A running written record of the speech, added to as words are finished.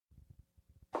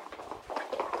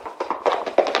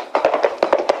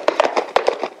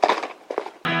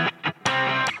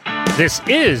This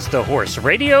is the Horse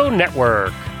Radio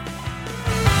Network.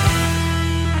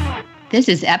 This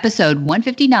is episode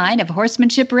 159 of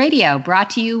Horsemanship Radio, brought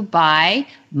to you by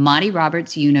Monty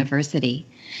Roberts University.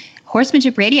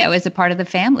 Horsemanship Radio is a part of the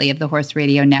family of the Horse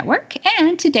Radio Network,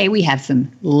 and today we have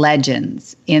some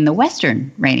legends in the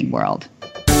Western reining world.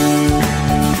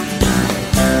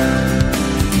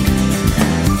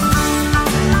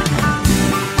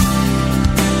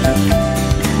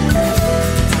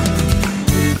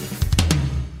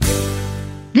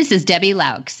 This is Debbie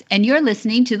Laux, and you're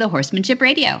listening to the Horsemanship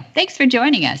Radio. Thanks for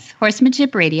joining us.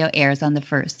 Horsemanship Radio airs on the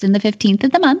 1st and the 15th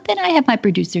of the month, and I have my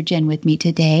producer, Jen, with me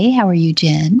today. How are you,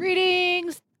 Jen?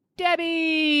 Greetings,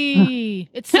 Debbie.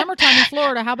 It's summertime in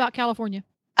Florida. How about California?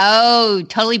 Oh,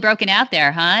 totally broken out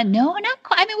there, huh? No, not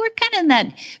quite. I mean, we're kind of in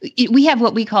that. We have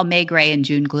what we call May gray and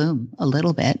June gloom a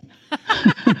little bit.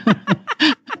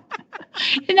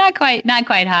 Not quite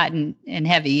hot and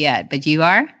heavy yet, but you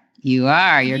are?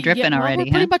 You're dripping already.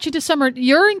 We're pretty much into summer.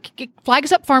 You're in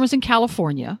Flags Up Farms in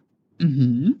California,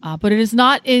 but it is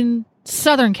not in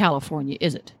Southern California,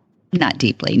 is it? Not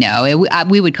deeply, no.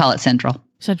 We would call it Central.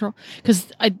 Central,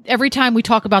 because every time we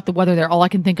talk about the weather there, all I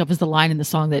can think of is the line in the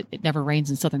song that it never rains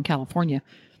in Southern California.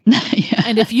 Yeah.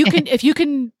 And if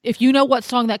you know what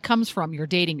song that comes from, you're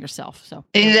dating yourself. So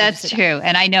that's true,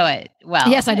 and I know it well.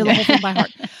 Yes, I know the whole thing by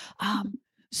heart.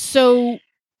 So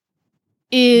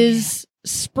is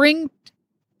spring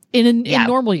in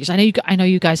normal years? I know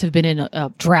you guys have been in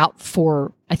a drought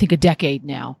for I think a decade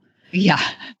now. Yeah,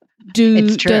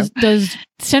 it's true. Does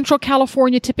Central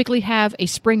California typically have a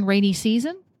spring rainy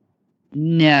season?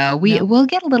 No, we'll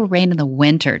get a little rain in the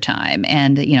winter time,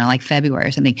 and like February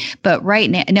or something. But right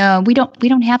now, no, we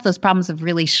don't have those problems of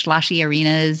really sloshy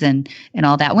arenas and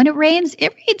all that. When it rains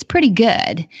pretty good,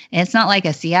 and it's not like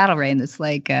a Seattle rain that's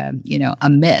like a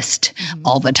mist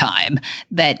all the time.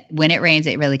 But when it rains,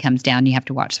 it really comes down. You have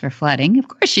to watch for flooding. Of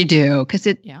course you do, because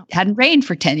it hadn't rained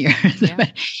for 10 years. Yeah.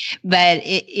 but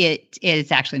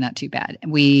it's actually not too bad.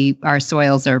 Our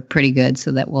soils are pretty good,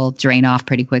 so that will drain off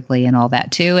pretty quickly and all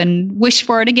that too. And wish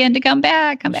for it again to come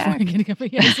back.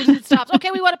 Yes, it stops. Okay,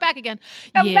 we want it back again.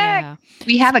 Come back.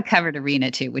 We have a covered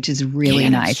arena too, which is really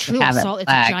nice true. to have it's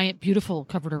a giant, beautiful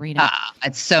covered arena.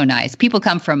 It's so nice. People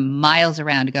come from miles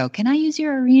around to go, can I use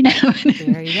your arena?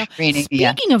 There you go.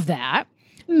 Speaking of that,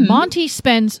 Monty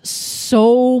spends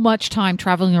so much time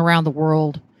traveling around the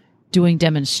world doing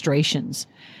demonstrations.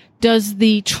 Does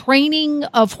the training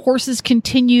of horses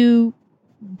continue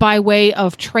by way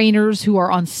of trainers who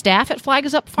are on staff at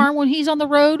Flags Up Farm when he's on the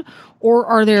road, or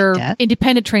are there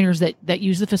independent trainers that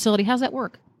use the facility? How's that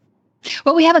work?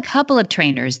 Well, we have a couple of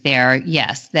trainers there,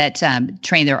 yes, that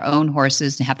train their own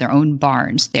horses and have their own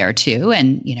barns there too.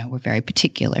 And, we're very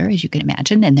particular, as you can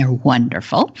imagine, and they're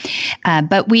wonderful.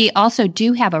 But we also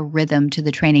do have a rhythm to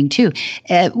the training too.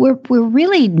 We're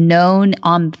really known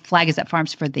on Flags Up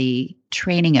Farms for the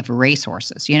training of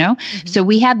racehorses, So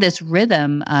we have this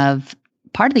rhythm of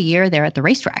part of the year they're at the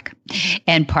racetrack,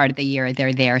 and part of the year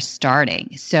they're there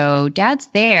starting. So Dad's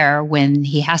there when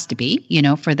he has to be,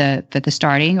 for the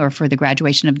starting or for the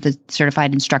graduation of the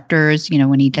certified instructors,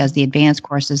 when he does the advanced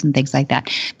courses and things like that.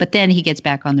 But then he gets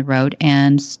back on the road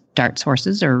and starts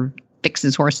horses or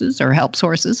fixes horses or helps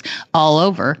horses all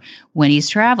over when he's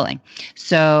traveling.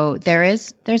 So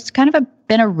there's kind of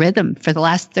been a rhythm for the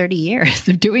last 30 years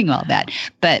of doing all that.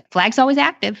 But Flag's always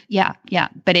active. Yeah.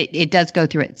 But it does go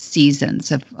through its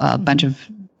seasons of a bunch of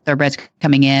thoroughbreds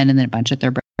coming in and then a bunch of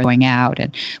thoroughbreds going out.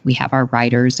 And we have our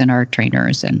riders and our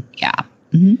trainers and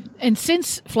And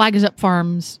since Flags Up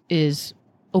Farms is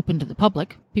open to the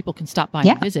public, people can stop by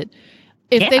and visit.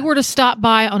 If they were to stop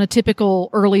by on a typical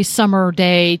early summer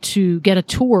day to get a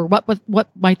tour, what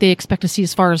might they expect to see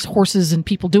as far as horses and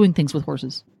people doing things with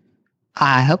horses?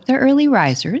 I hope they're early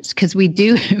risers, because we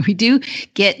do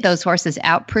get those horses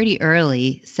out pretty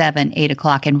early, 7, 8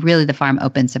 o'clock, and really the farm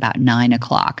opens about 9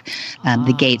 o'clock.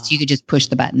 The gates, you could just push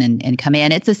the button and come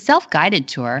in. It's a self-guided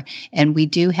tour, and we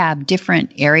do have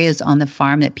different areas on the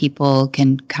farm that people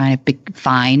can kind of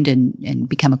find and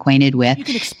become acquainted with. You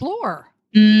can explore.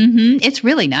 It's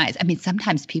really nice. I mean,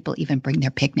 sometimes people even bring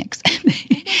their picnics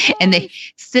and they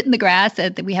sit in the grass.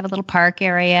 We have a little park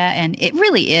area, and it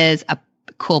really is a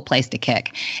cool place to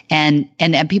kick. And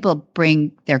people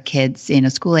bring their kids,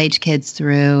 school age kids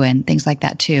through and things like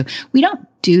that too. We don't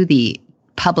do the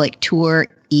public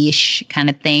tour-ish kind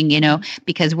of thing,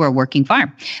 because we're a working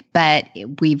farm. But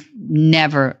we've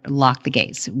never locked the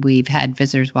gates. We've had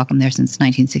visitors welcome there since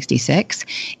 1966,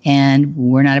 and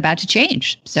we're not about to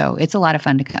change. So it's a lot of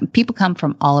fun to come. People come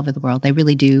from all over the world. They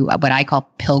really do what I call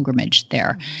pilgrimage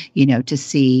there, to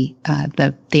see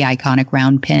the iconic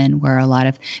round pen, where a lot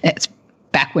of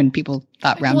back when people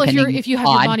thought round penning. Well, if you have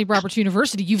your Monty Roberts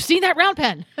University, you've seen that round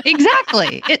pen.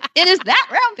 Exactly. It is that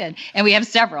round pen. And we have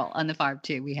several on the farm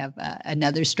too. We have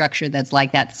another structure that's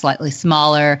like that, slightly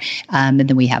smaller. And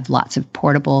then we have lots of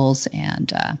portables,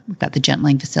 and we've got the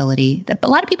gentling facility. A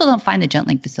lot of people don't find the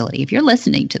gentling facility. If you're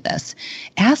listening to this,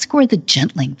 ask where the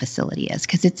gentling facility is,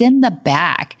 because it's in the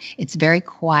back. It's very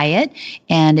quiet,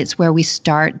 and it's where we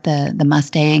start the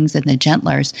Mustangs and the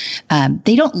gentlers.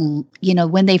 They don't,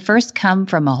 when they first come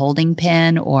from a holding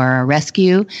pen or a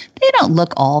rescue, they don't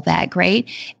look all that great.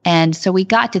 And so we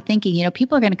got to thinking,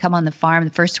 people are going to come on the farm.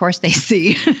 The first horse they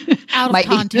see out of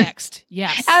context.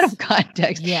 Yes. Out of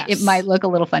context. Yes. It might look a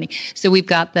little funny. So we've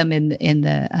got them in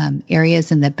the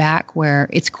areas in the back where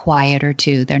it's quieter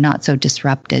too. They're not so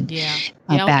disrupted. Yeah.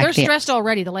 Back they're there. stressed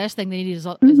already. The last thing they need is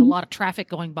a lot of traffic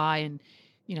going by, and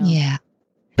Yeah.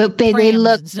 But they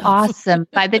look awesome.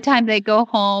 By the time they go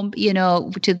home,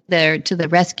 to the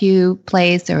rescue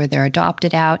place, or they're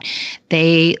adopted out,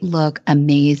 they look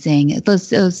amazing.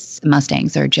 Those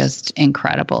Mustangs are just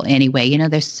incredible. Anyway,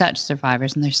 they're such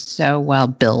survivors, and they're so well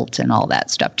built and all that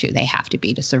stuff too. They have to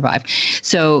be to survive.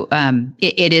 So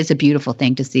it is a beautiful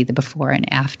thing to see the before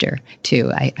and after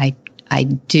too. I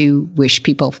do wish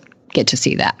people get to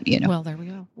see that. Well, there we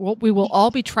go. Well, we will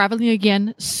all be traveling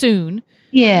again soon.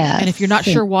 Yeah. And if you're not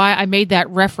sure why I made that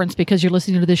reference, because you're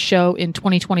listening to this show in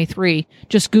 2023,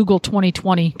 just Google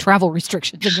 2020 travel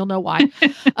restrictions and you'll know why.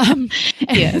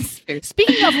 Yes.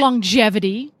 Speaking of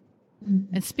longevity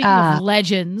and speaking of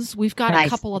legends, we've got a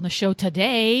couple on the show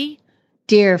today.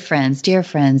 Dear friends,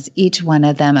 each one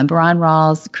of them, and Ron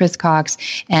Rawls, Chris Cox,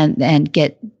 and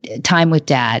get time with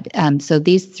Dad. So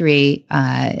these three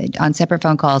on separate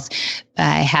phone calls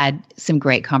had some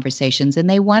great conversations, and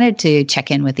they wanted to check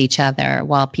in with each other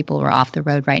while people were off the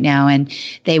road right now, and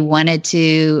they wanted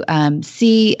to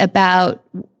see about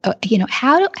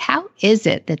how is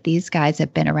it that these guys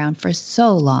have been around for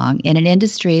so long in an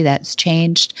industry that's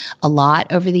changed a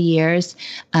lot over the years,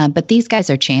 but these guys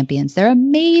are champions. They're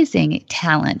amazing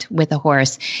talent with a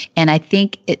horse, and I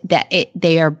think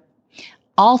they are.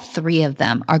 All three of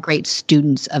them are great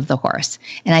students of the horse.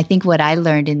 And I think what I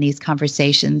learned in these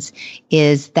conversations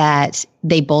is that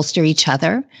they bolster each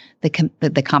other,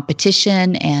 the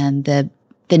competition and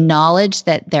the knowledge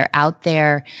that they're out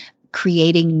there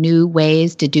creating new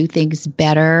ways to do things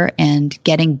better and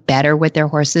getting better with their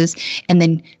horses. And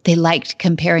then they liked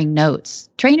comparing notes.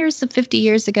 Trainers of 50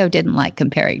 years ago didn't like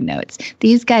comparing notes.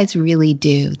 These guys really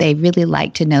do. They really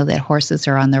like to know that horses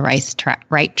are on the right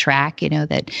track,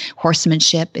 that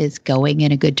horsemanship is going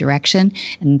in a good direction.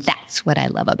 And that's what I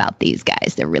love about these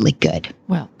guys. They're really good.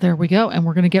 Well, there we go. And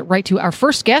we're going to get right to our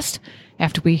first guest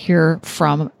after we hear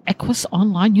from Equus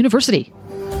Online University.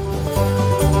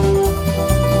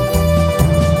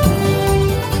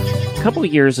 A couple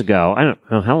of years ago, I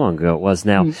don't know how long ago it was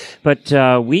now, but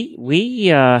we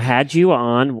had you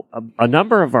on a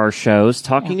number of our shows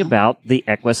talking about the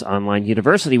Equus Online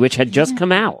University, which had just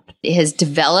come out. It has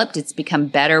developed. It's become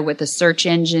better with the search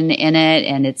engine in it,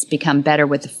 and it's become better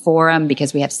with the forum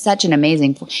because we have such an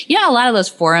amazing. A lot of those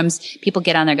forums, people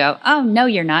get on there and go, "Oh, no,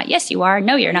 you're not. Yes, you are.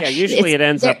 No, you're not." Yeah, usually it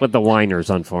ends up with the whiners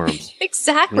on forums.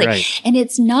 Exactly. Right. And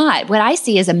it's not. What I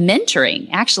see is a mentoring.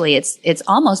 Actually, it's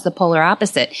almost the polar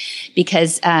opposite,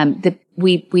 because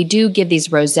we do give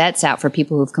these rosettes out for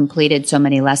people who've completed so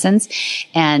many lessons.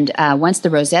 And once the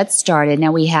rosettes started,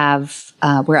 now we have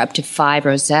we're up to 5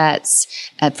 rosettes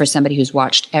for somebody who's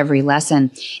watched every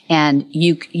lesson. And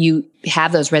you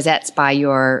have those rosettes by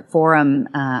your forum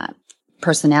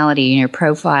personality in your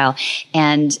profile.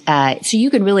 And so you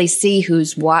can really see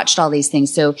who's watched all these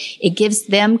things. So it gives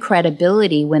them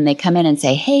credibility when they come in and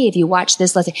say, "Hey, have you watched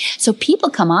this lesson?" So people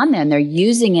come on there and they're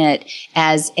using it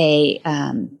as a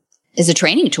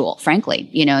training tool, frankly,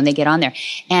 and they get on there.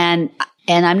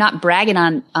 And I'm not bragging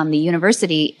on the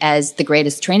university as the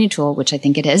greatest training tool, which I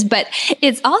think it is, but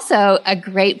it's also a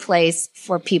great place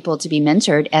for people to be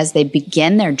mentored as they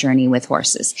begin their journey with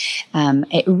horses.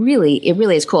 It really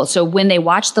is cool. So when they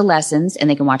watch the lessons, and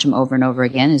they can watch them over and over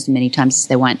again as many times as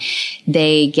they want,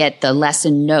 they get the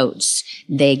lesson notes,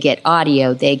 they get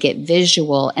audio, they get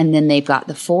visual, and then they've got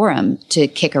the forum to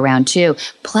kick around too.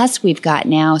 Plus we've got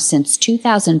now since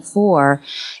 2004,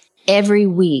 every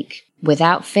week,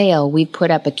 without fail, we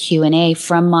put up a Q&A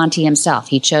from Monty himself.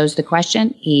 He chose the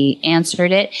question, he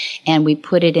answered it, and we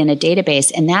put it in a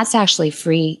database. And that's actually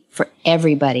free for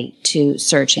everybody to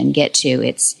search and get to.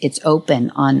 It's open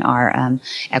on our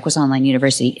Equus Online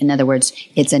University. In other words,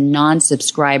 it's a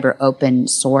non-subscriber open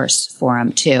source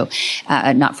forum too.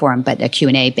 Not forum, but a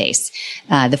Q&A base.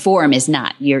 The forum is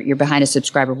not. You're behind a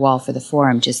subscriber wall for the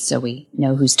forum, just so we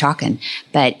know who's talking.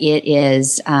 But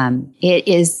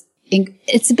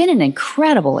it's been an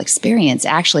incredible experience,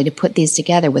 actually, to put these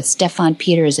together with Stefan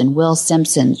Peters and Will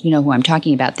Simpson. You know who I'm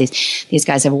talking about. These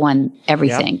guys have won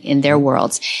everything in their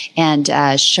worlds. And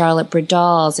Charlotte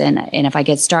Bradals, and if I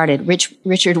get started,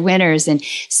 Richard Winters, and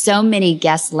so many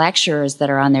guest lecturers that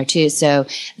are on there too. So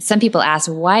some people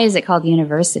ask, why is it called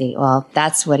university? Well,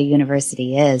 that's what a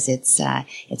university is. It's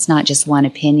not just one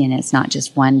opinion. It's not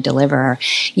just one deliverer.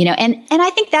 You know, and I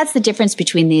think that's the difference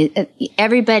between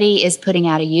everybody is putting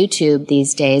out a YouTube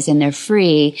these days, and they're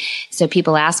free. So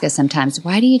people ask us sometimes,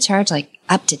 why do you charge like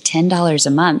up to $10 a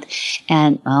month?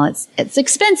 And well, it's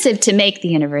expensive to make the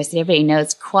university. Everybody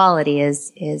knows quality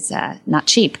is not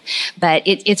cheap, but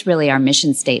it's really our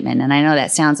mission statement. And I know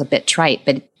that sounds a bit trite,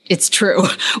 but it's true.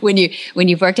 When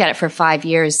you've worked at it for 5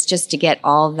 years, just to get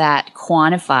all that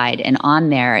quantified and on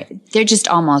there, there are just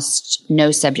almost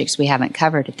no subjects we haven't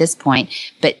covered at this point.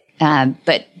 But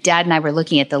Dad and I were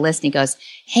looking at the list, and he goes,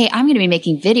 hey, I'm going to be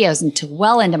making videos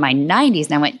well into my 90s.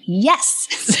 And I went, yes.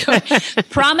 So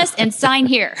promise and sign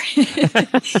here.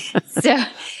 So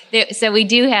we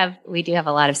do have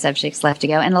a lot of subjects left to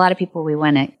go, and a lot of people we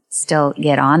want to still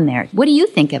get on there. What do you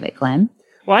think of it, Glenn?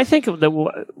 Well, I think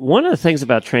one of the things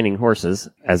about training horses,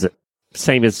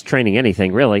 same as training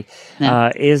anything really,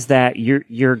 is that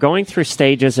you're going through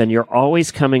stages, and you're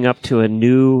always coming up to a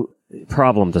new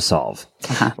problem to solve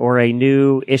or a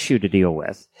new issue to deal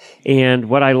with. And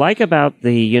what I like about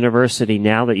the university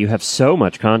now that you have so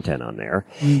much content on there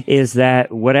is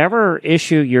that whatever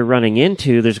issue you're running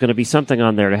into, there's going to be something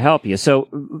on there to help you. So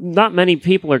not many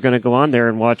people are going to go on there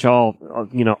and watch all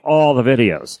the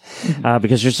videos,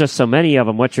 because there's just so many of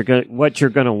them. What you're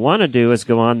going to want to do is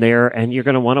go on there, and you're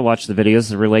going to want to watch the videos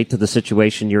that relate to the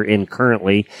situation you're in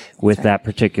currently with that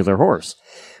particular horse.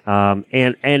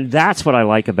 And that's what I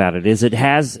like about it, is it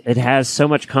has so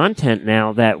much content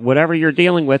now that whatever you're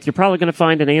dealing with, you're probably going to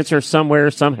find an answer somewhere,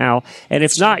 somehow. And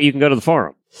if not, you can go to the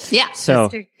forum. Yeah.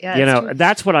 So,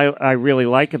 that's what I really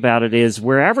like about it, is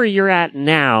wherever you're at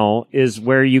now is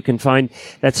where you can find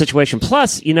that situation.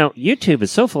 Plus, YouTube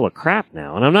is so full of crap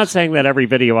now. And I'm not saying that every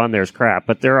video on there is crap,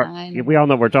 but we all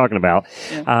know what we're talking about.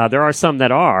 Yeah. There are some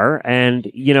that are. And,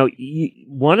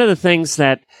 one of the things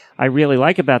that I really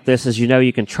like about this is,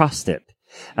 you can trust it.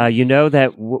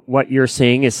 That what you're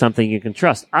seeing is something you can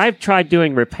trust. I've tried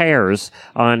doing repairs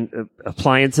on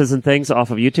appliances and things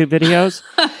off of YouTube videos,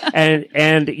 and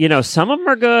some of them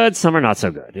are good, some are not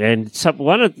so good. And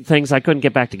one of the things I couldn't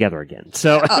get back together again.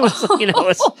 So that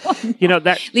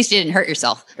at least you didn't hurt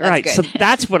yourself. That's right. Good. So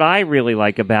that's what I really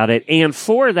like about it. And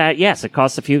for that, yes, it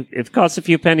costs a few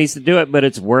pennies to do it, but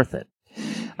it's worth it.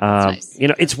 Nice.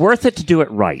 It's worth it to do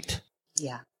it right.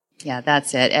 Yeah. Yeah,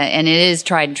 that's it. And it is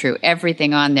tried and true.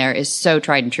 Everything on there is so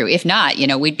tried and true. If not,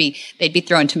 they'd be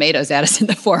throwing tomatoes at us in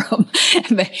the forum.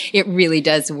 But it really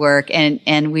does work.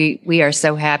 And we are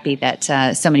so happy that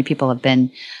so many people have been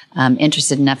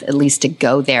interested enough at least to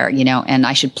go there, and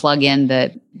I should plug in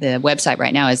the website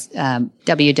right now is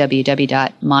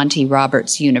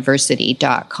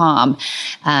www.montyrobertsuniversity.com,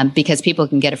 because people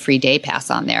can get a free day pass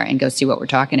on there and go see what we're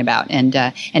talking about, and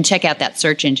check out that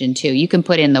search engine too. You can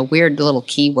put in the weird little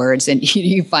keywords and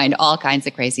you find all kinds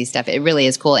of crazy stuff. It really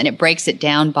is cool, and it breaks it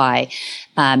down by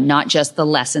not just the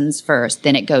lessons first,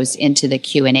 then it goes into the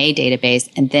Q&A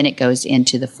database, and then it goes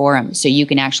into the forum. So you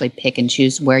can actually pick and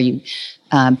choose where you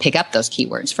pick up those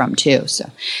keywords from too.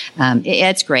 So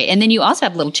it's great. And then you also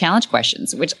have little challenge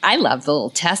questions, which I love, the little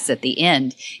tests at the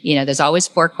end. There's always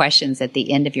 4 questions at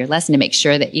the end of your lesson to make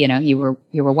sure that, you were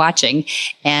watching.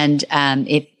 And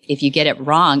if you get it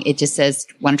wrong, it just says,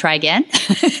 want to try again?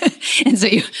 And so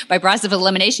by process of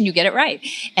elimination, you get it right.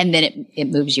 And then it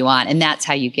moves you on. And that's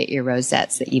how you get your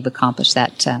rosettes, that you've accomplished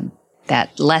that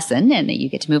lesson and that you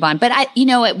get to move on. But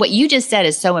what you just said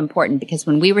is so important, because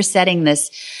when we were setting this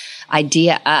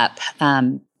idea up,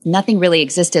 Nothing really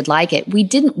existed like it. We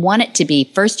didn't want it to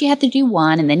be first you have to do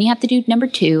one, and then you have to do number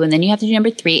 2, and then you have to do number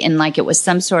 3. And like it was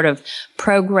some sort of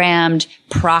programmed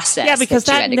process. Yeah, because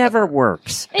that never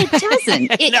works. It doesn't.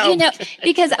 No.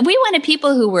 Because we wanted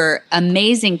people who were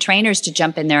amazing trainers to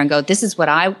jump in there and go, this is what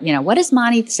what does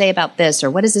Monty say about this?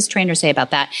 Or what does this trainer say about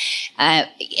that?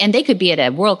 And they could be at a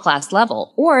world-class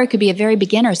level, or it could be a very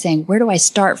beginner saying, where do I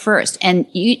start first? And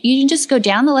you can just go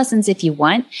down the lessons if you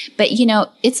want. But,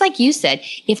 it's like you said,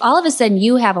 if all of a sudden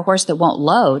you have a horse that won't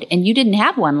load and you didn't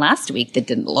have one last week that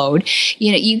didn't load,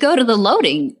 you go to the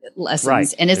loading lessons,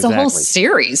 right, and it's a whole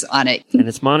series on it. And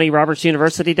it's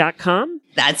MontyRobertsUniversity.com?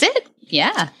 That's it.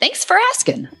 Yeah. Thanks for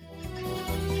asking.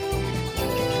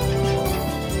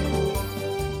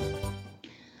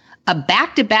 A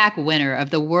back-to-back winner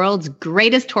of the world's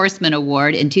greatest horseman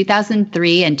award in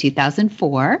 2003 and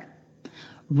 2004,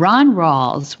 Ron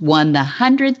Rawls won the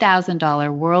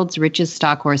 $100,000 World's Richest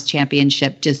Stock Horse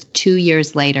Championship just 2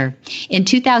 years later. In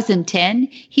 2010,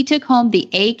 he took home the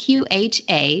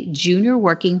AQHA Junior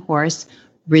Working Horse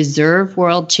Reserve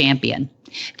World Champion,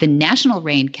 the National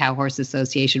Reined Cow Horse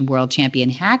Association World Champion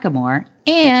Hackamore,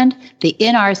 and the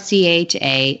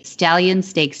NRCHA Stallion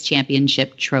Stakes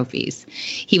Championship trophies.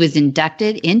 He was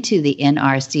inducted into the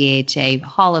NRCHA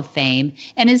Hall of Fame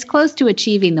and is close to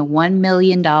achieving the $1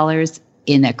 million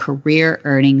in a career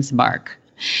earnings mark.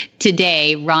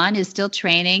 Today, Ron is still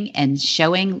training and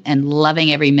showing and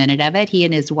loving every minute of it. He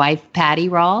and his wife, Patty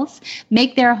Rawls,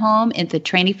 make their home at the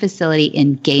training facility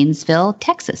in Gainesville,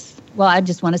 Texas. Well, I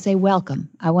just want to say welcome.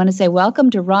 I want to say welcome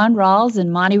to Ron Rawls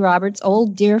and Monty Roberts,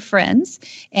 old dear friends.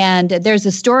 And there's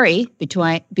a story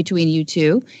between you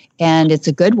two, and it's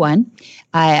a good one.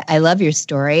 I love your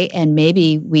story, and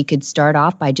maybe we could start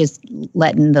off by just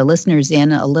letting the listeners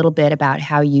in a little bit about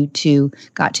how you two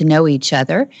got to know each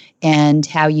other and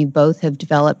how you both have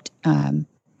developed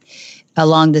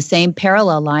along the same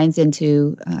parallel lines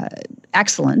into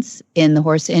excellence in the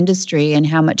horse industry, and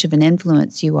how much of an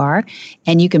influence you are,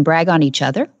 and you can brag on each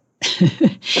other.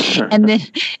 And then,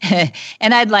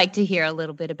 and I'd like to hear a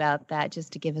little bit about that,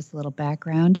 just to give us a little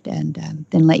background, and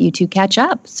then let you two catch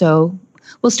up. So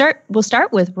we'll start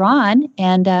with Ron.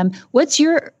 And what's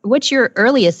your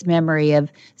earliest memory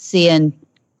of seeing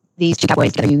these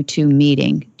cowboys that you two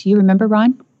meeting? Do you remember,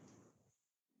 Ron?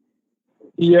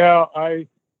 Yeah,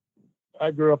 I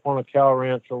grew up on a cow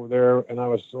ranch over there, and I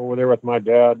was over there with my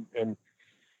dad. And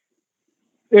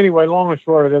anyway, long and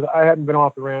short of it, I hadn't been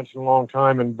off the ranch in a long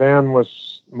time, and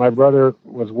my brother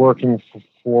was working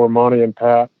for Monty and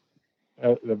Pat,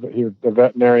 he was the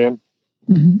veterinarian.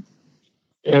 Mm-hmm.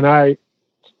 And I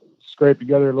scraped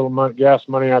together a little gas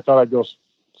money. I thought I'd go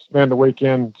spend the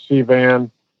weekend, see Van.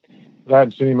 I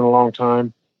hadn't seen him in a long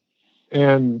time.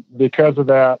 And because of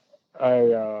that,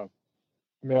 I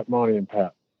met Monty and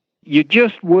Pat. You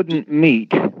just wouldn't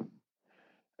meet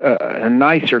a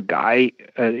nicer guy.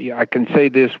 I can say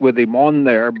this with him on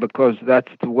there because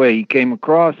that's the way he came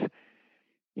across.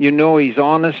 He's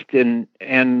honest, and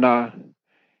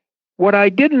what I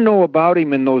didn't know about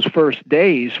him in those first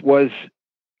days was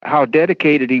how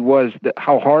dedicated he was,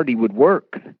 how hard he would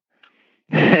work.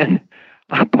 And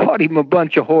I bought him a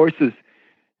bunch of horses,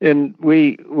 and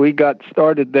we got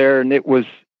started there, and it was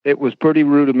pretty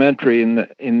rudimentary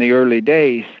in the early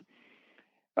days.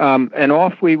 And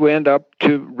off we went up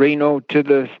to Reno to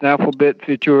the Snaffle Bit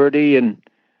Futurity, and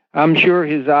I'm sure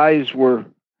his eyes were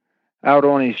out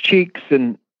on his cheeks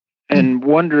and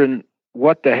wondering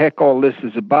what the heck all this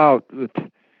is about with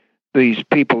these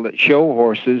people that show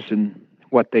horses and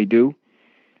what they do.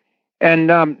 And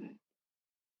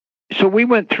so we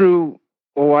went through,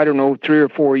 3 or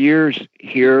 4 years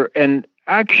here, and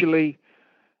actually,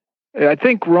 I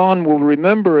think Ron will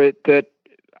remember it, that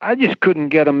I just couldn't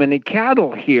get them any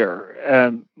cattle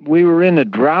here. We were in a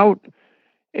drought,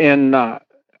 and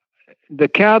the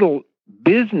cattle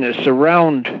business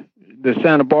around the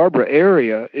Santa Barbara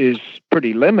area is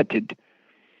pretty limited.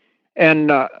 And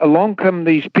along come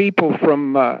these people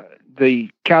from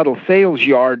the cattle sales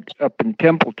yard up in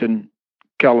Templeton,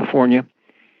 California,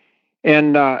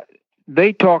 and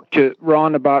they talked to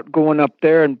Ron about going up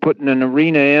there and putting an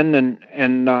arena in,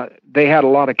 and they had a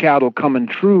lot of cattle coming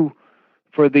through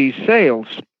for these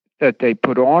sales that they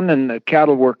put on, and the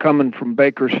cattle were coming from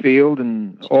Bakersfield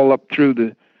and all up through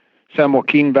the San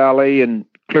Joaquin Valley and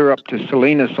clear up to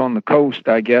Salinas on the coast,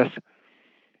 I guess.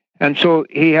 And so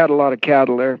he had a lot of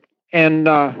cattle there. And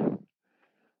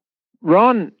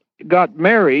Ron got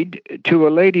married to a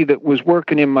lady that was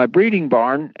working in my breeding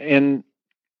barn, and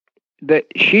that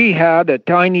she had a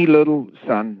tiny little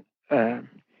son,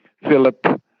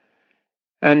 Philip,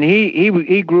 and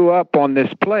he grew up on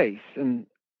this place. And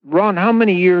Ron, how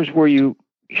many years were you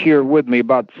here with me?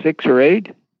 About 6 or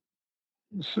 8?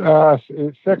 6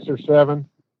 or 7.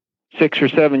 6 or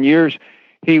 7 years.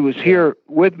 He was here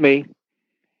with me,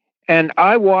 and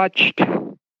I watched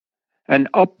an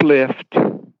uplift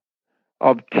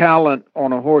of talent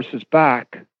on a horse's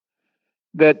back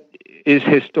that is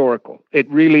historical. It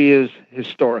really is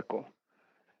historical,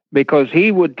 because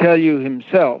he would tell you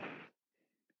himself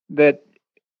that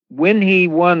when he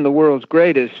won the world's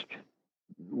greatest,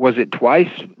 was it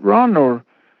twice, Ron, or?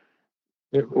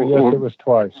 Yes, it was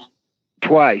twice.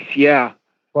 Twice, yeah.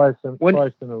 Twice in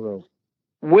a row.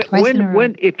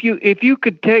 When if you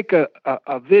could take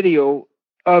a video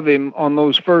of him on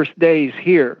those first days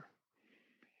here,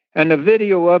 and a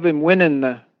video of him winning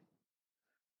the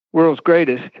world's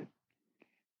greatest,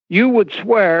 you would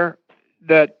swear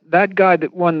that guy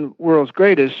that won world's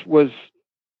greatest was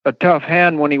a tough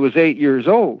hand when he was 8 years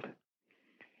old.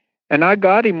 And I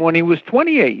got him when he was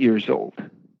 28 years old.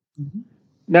 Mm-hmm.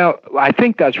 Now, I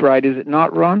think that's right. Is it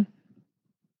not, Ron?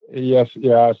 Yes.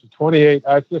 Yeah. It's 28.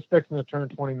 I was just fixing to turn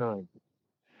 29.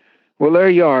 Well, there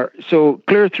you are. So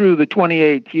clear through the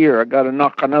 28th year, I got to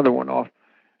knock another one off.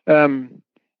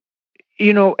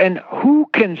 You know, and who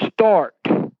can start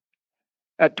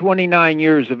at 29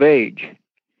 years of age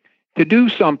to do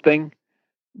something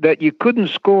that you couldn't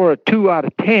score a 2 out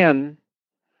of 10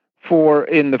 for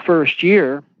in the first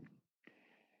year,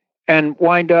 and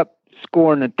wind up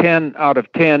scoring a 10 out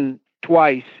of 10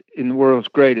 twice in the world's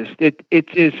greatest? It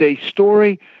is a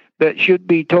story that should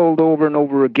be told over and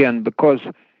over again, because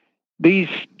these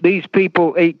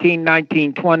people, 18,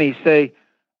 19, 20, say,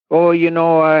 oh, you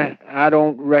know, I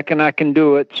don't reckon I can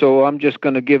do it, so I'm just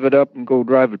going to give it up and go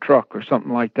drive a truck or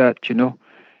something like that, you know.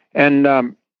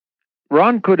 And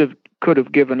Ron could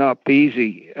have given up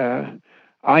easy.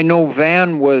 I know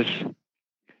Van was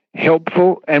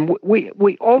helpful, and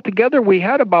we altogether we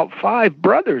had about 5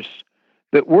 brothers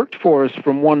that worked for us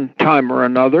from one time or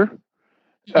another.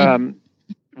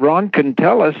 Ron can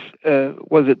tell us,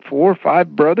 was it 4 or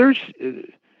 5 brothers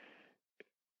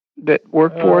that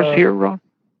worked for us here, Ron?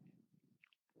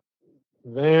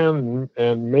 Van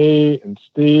and me and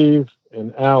Steve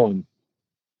and Alan.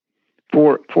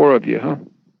 4 of you, huh?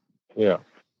 Yeah.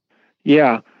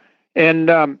 Yeah.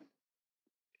 And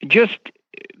just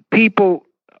people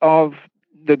of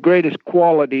the greatest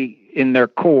quality in their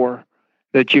core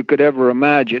that you could ever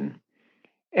imagine.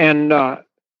 And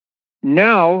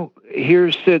now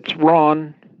here sits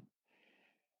Ron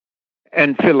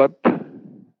and Philip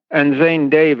and Zane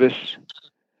Davis,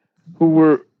 who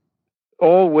were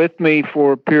all with me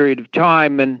for a period of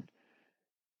time. And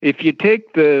if you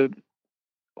take the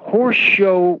horse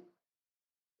show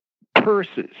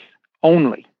purses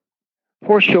only,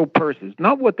 horse show purses,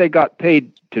 not what they got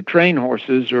paid to train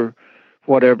horses or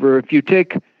whatever. If you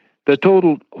take the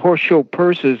total horse show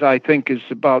purses, I think is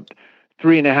about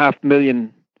 $3.5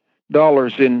 million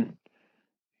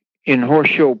in horse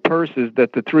show purses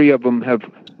that the 3 of them have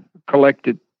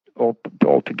collected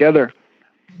all together.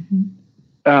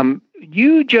 Mm-hmm.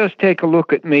 You just take a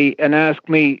look at me and ask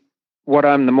me what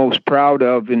I'm the most proud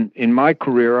of in my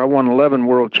career. I won 11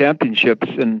 world championships,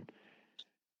 and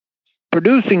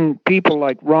producing people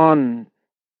like Ron,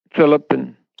 Philip,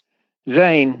 and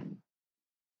Zane.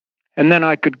 And then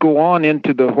I could go on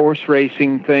into the horse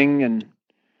racing thing and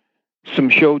some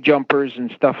show jumpers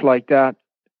and stuff like that.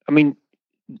 I mean,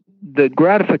 the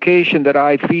gratification that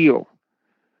I feel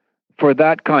for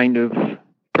that kind of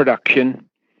production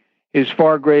is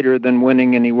far greater than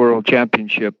winning any world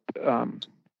championship.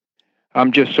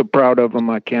 I'm just so proud of them,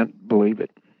 I can't believe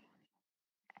it.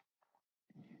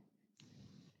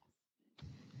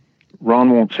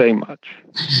 Ron won't say much.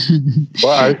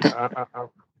 Well,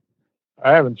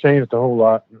 I haven't changed a whole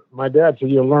lot. My dad said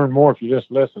you'll learn more if you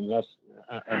just listen.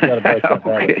 I've got to break that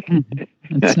habit.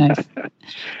 That's nice.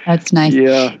 That's nice.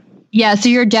 Yeah. Yeah. So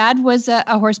your dad was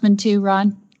a horseman too,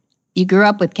 Ron? You grew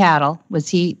up with cattle. Was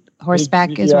he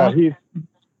horseback as well? Yeah.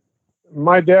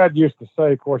 My dad used to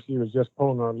say, of course, he was just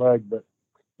pulling our leg, but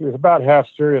he was about half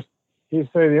serious. He'd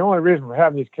say the only reason we're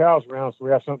having these cows around is so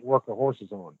we have something to work the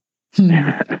horses on.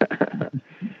 Yeah.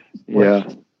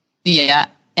 Yeah.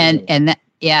 And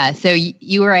so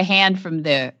you were a hand from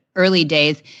the early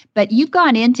days, but you've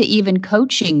gone into even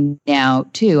coaching now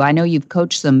too. I know you've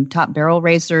coached some top barrel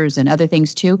racers and other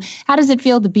things too. How does it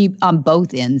feel to be on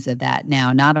both ends of that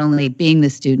now, not only being the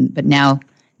student, but now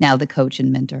the coach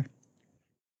and mentor?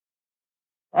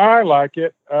 I like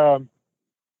it. I've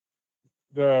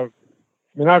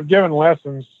given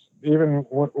lessons. Even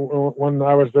when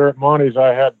I was there at Monty's,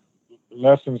 I had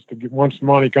lessons to give. Once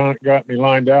Monty got me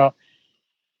lined out,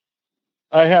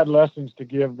 I had lessons to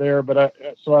give there.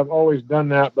 So I've always done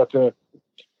that. But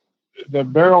the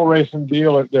barrel racing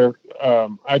deal,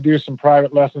 I do some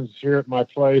private lessons here at my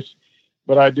place,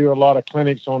 but I do a lot of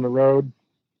clinics on the road,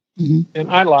 and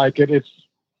I like it. It's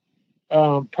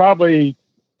probably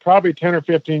 10 or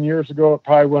 15 years ago, it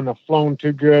probably wouldn't have flown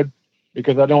too good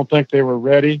because I don't think they were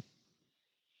ready.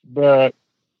 But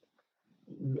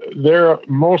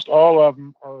most all of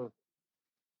them are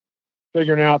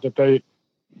figuring out that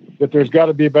there's got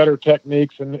to be better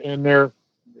techniques, and they're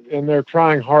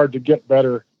trying hard to get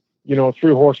better,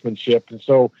 through horsemanship. And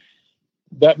so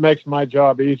that makes my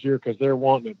job easier because they're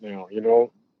wanting it now.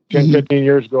 10, 15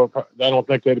 years ago, I don't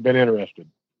think they'd have been interested.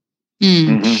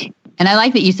 And I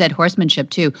like that you said horsemanship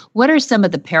too. What are some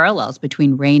of the parallels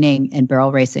between reining and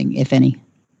barrel racing, if any?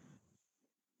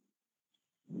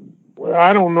 Well,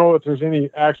 I don't know if there's any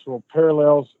actual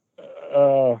parallels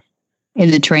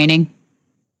in the training.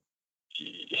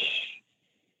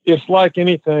 It's like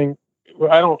anything.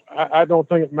 I don't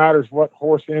think it matters what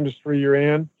horse industry you're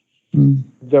in.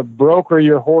 The broker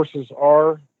your horses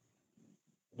are,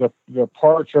 the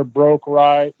parts are broke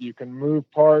right. You can move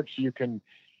parts. You can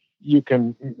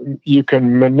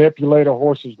manipulate a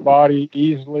horse's body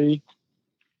easily,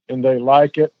 and they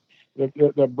like it.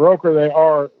 The broker they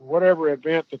are, whatever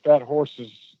event that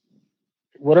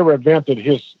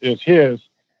is his,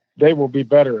 they will be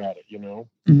better at it.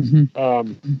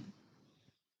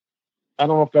 I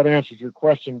don't know if that answers your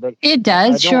question, but it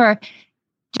does. Sure.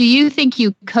 Do you think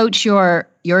you coach your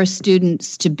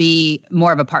students to be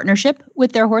more of a partnership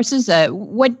with their horses?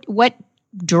 What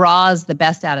draws the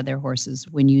best out of their horses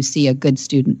when you see a good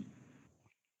student?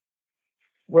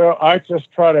 Well, I just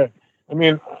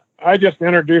I just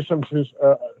introduce them to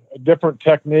a different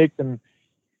technique. And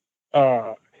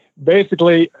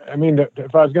basically,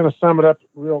 if I was going to sum it up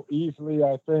real easily,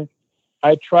 I think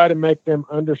I try to make them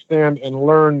understand and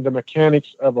learn the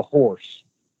mechanics of a horse.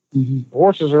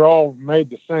 Horses are all made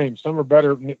the same. Some are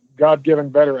better, God-given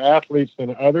better athletes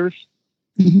than others.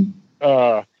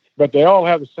 But they all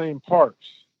have the same parts.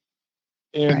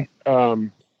 And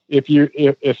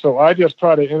so I just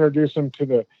try to introduce them to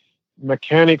the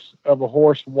mechanics of a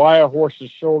horse, why a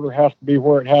horse's shoulder has to be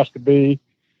where it has to be,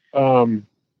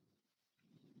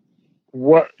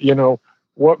 what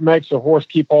makes a horse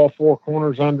keep all four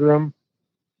corners under him.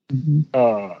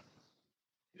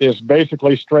 Is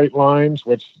basically straight lines,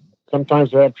 which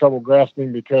sometimes they have trouble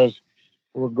grasping because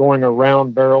we're going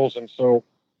around barrels. And so,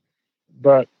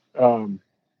 but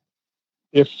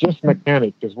it's just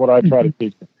mechanic is what I try to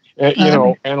teach them. And,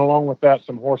 and along with that,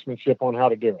 some horsemanship on how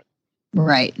to do it.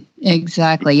 Right.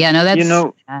 Exactly. Yeah, no,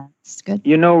 that's good.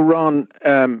 Ron,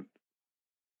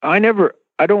 I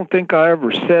don't think I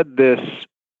ever said this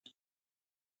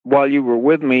while you were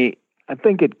with me. I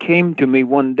think it came to me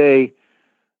one day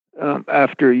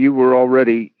after you were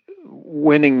already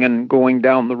winning and going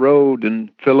down the road, and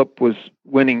Philip was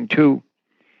winning too.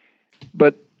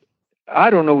 But I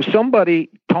don't know,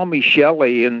 Tommy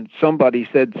Shelley, and somebody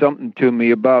said something to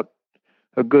me about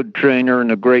a good trainer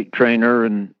and a great trainer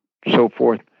and so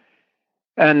forth.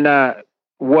 And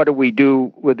what do we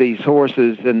do with these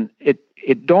horses? And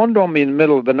it dawned on me in the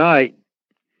middle of the night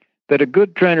that a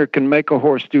good trainer can make a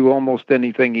horse do almost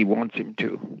anything he wants him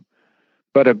to.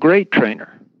 But a great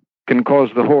trainer can cause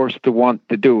the horse to want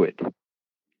to do it.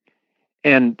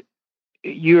 And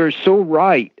you're so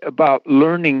right about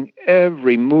learning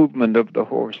every movement of the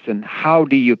horse and how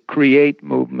do you create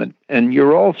movement. And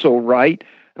you're also right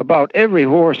about every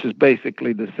horse is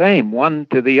basically the same, one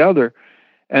to the other,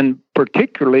 and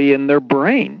particularly in their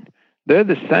brain. They're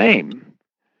the same.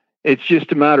 It's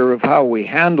just a matter of how we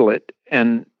handle it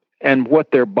and what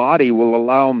their body will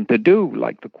allow them to do.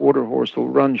 Like the quarter horse will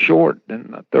run short,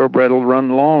 and the thoroughbred will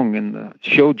run long, and the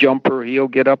show jumper, he'll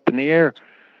get up in the air.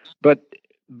 But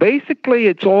basically,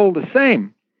 it's all the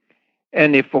same.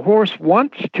 And if a horse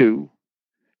wants to,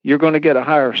 you're going to get a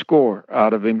higher score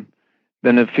out of him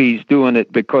than if he's doing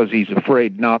it because he's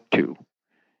afraid not to.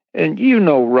 And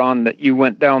Ron, that you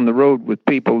went down the road with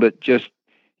people that just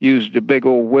used a big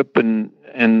old whip and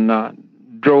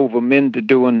drove them into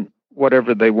doing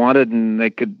whatever they wanted, and they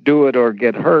could do it or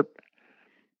get hurt.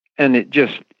 And it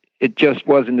just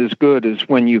wasn't as good as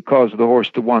when you cause the horse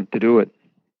to want to do it.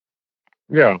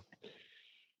 Yeah.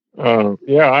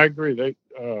 I agree.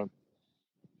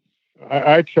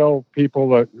 I tell people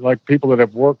that, people that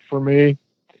have worked for me,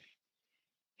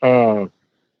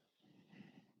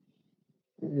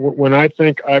 when I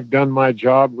think I've done my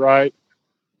job right,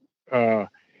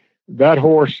 that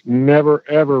horse never,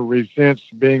 ever resents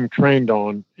being trained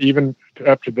on, even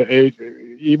up to the age,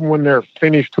 even when they're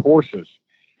finished horses.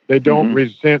 They don't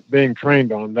resent being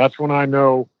trained on. That's when I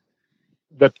know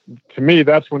that, to me,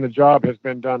 that's when the job has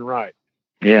been done right.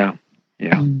 Yeah.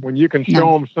 Yeah. When you can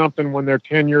show them something when they're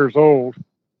 10 years old,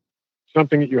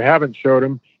 something that you haven't showed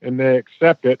them, and they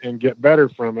accept it and get better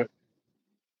from it,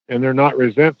 and they're not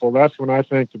resentful, that's when I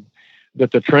think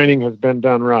that the training has been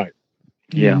done right.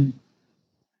 Yeah.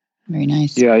 Very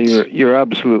nice. Yeah, you're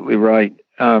absolutely right.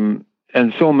 And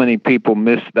so many people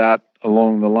miss that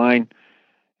along the line.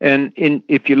 And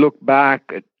if you look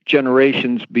back at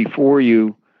generations before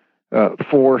you,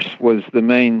 force was the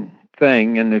main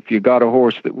thing. And if you got a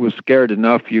horse that was scared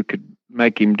enough, you could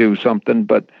make him do something.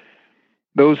 But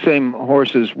those same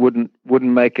horses wouldn't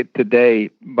make it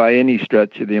today by any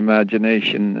stretch of the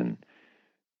imagination. And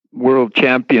world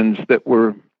champions that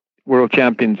were world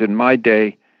champions in my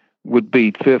day would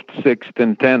be 5th, 6th,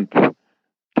 and 10th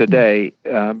today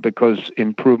because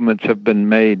improvements have been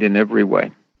made in every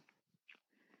way.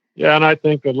 Yeah, and I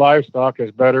think the livestock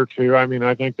is better too. I mean,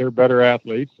 I think they're better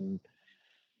athletes,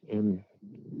 and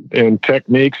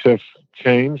techniques have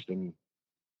changed, and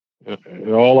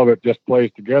all of it just plays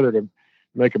together to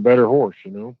make a better horse,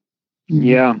 you know?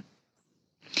 Yeah.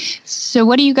 So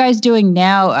what are you guys doing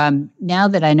now? Now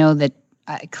that I know that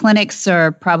clinics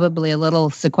are probably a little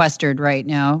sequestered right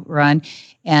now, Ron,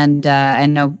 and I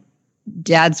know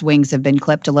Dad's wings have been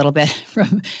clipped a little bit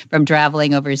from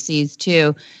traveling overseas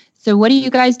too. So what do you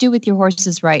guys do with your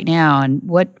horses right now, and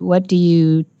what do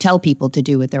you tell people to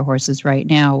do with their horses right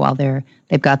now while they've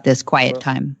got this quiet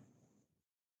time?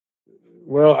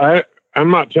 Well, I'm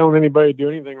not telling anybody to do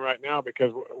anything right now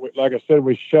because, like I said,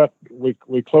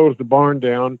 we closed the barn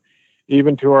down,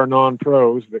 even to our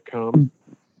non-pros that come.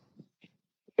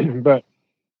 But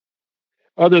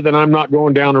other than I'm not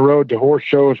going down the road to horse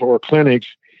shows or clinics,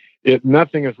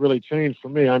 nothing has really changed for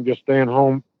me. I'm just staying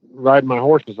home, riding my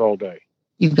horses all day.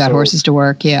 You've got horses to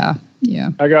work, yeah.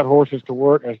 I got horses to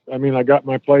work. I mean, I got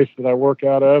my place that I work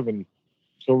out of, and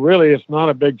so really, it's not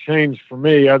a big change for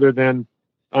me, other than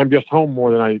I'm just home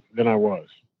more than I was.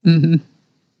 Mm-hmm.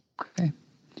 Okay.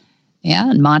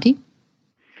 Yeah, and Monty?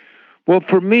 Well,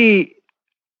 for me,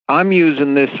 I'm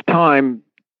using this time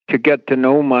to get to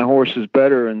know my horses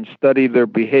better and study their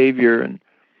behavior,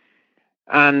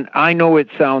 and I know it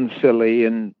sounds silly,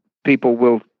 and people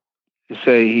will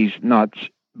say he's nuts,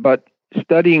 but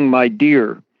studying my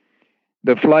deer,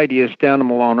 the flightiest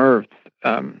animal on earth,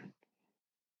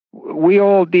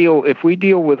 if we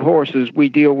deal with horses, we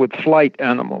deal with flight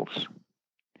animals.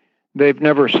 They've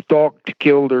never stalked,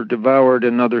 killed, or devoured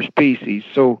another species,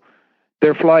 so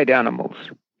they're flight animals.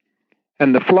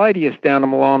 And the flightiest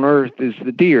animal on earth is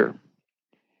the deer.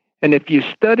 And if you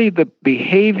study the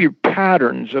behavior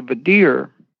patterns of a deer,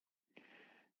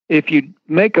 if you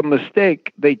make a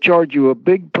mistake, they charge you a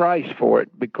big price for it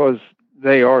because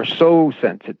they are so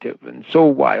sensitive and so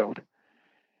wild.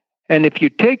 And if you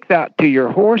take that to your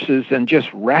horses and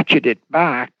just ratchet it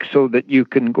back so that you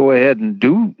can go ahead and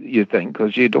do your thing,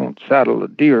 because you don't saddle a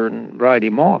deer and ride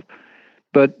him off.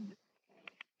 But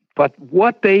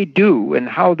what they do and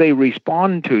how they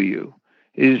respond to you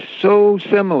is so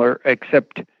similar,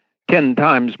 except 10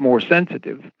 times more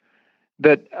sensitive,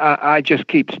 that I just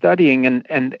keep studying.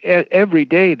 And every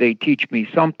day they teach me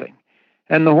something.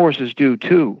 And the horses do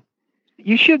too.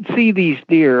 You should see these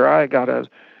deer.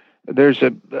 There's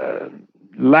a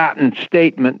Latin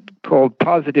statement called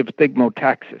positive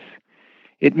thigmotaxis.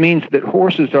 It means that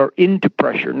horses are into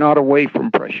pressure, not away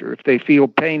from pressure. If they feel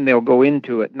pain, they'll go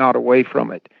into it, not away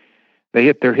from it. They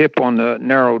hit their hip on the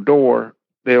narrow door,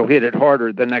 they'll hit it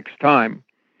harder the next time.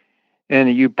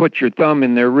 And you put your thumb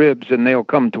in their ribs and they'll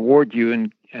come toward you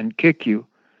and kick you.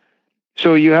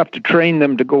 So you have to train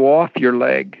them to go off your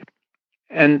leg.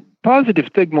 And positive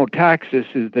thigmotaxis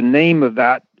is the name of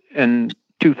that, and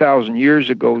 2,000 years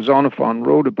ago, Xenophon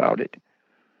wrote about it.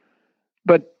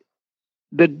 But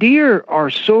the deer are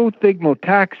so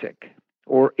thigmotaxic,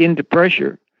 or into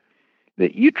pressure,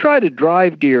 that you try to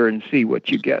drive deer and see what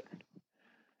you get.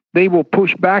 They will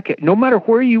push back no matter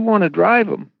where you want to drive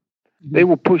them, they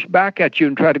will push back at you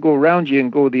and try to go around you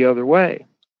and go the other way.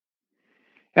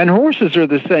 And horses are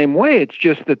the same way. It's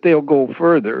just that they'll go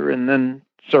further and then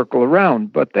circle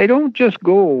around, but they don't just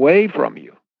go away from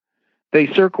you. They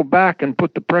circle back and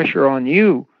put the pressure on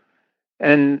you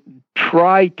and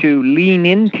try to lean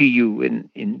into you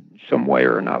in some way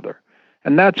or another.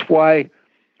 And that's why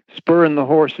spurring the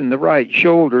horse in the right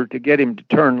shoulder to get him to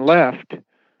turn left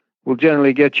will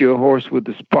generally get you a horse with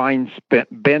the spine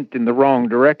bent in the wrong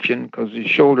direction, because his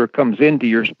shoulder comes into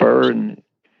your spur and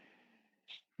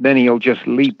then he'll just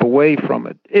leap away from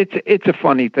it. It's a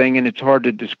funny thing, and it's hard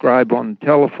to describe on the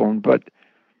telephone, but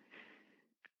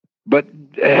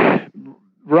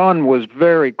Ron was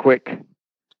very quick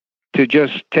to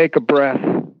just take a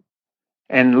breath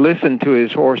and listen to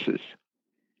his horses.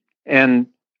 And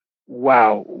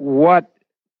wow, what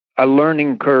a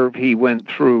learning curve he went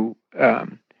through.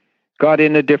 Got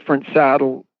in a different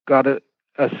saddle, got a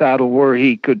saddle where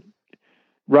he could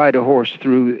ride a horse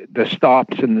through the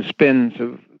stops and the spins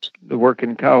of the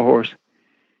working cow horse,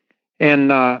 and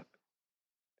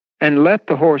let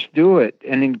the horse do it,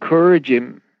 and encourage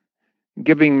him,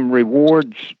 give him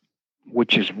rewards,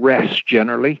 which is rest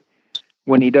generally,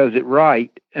 when he does it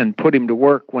right, and put him to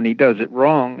work when he does it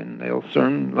wrong, and they'll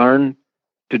soon learn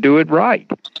to do it right.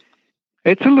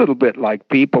 It's a little bit like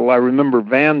people. I remember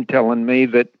Van telling me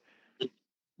that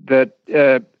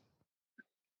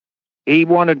he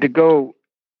wanted to go.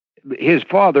 His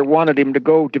father wanted him to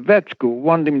go to vet school,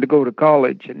 wanted him to go to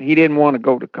college, and he didn't want to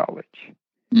go to college.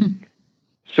 Mm.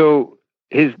 So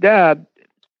his dad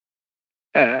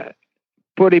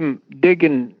put him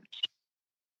digging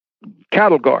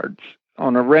cattle guards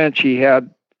on a ranch he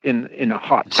had in a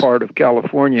hot part of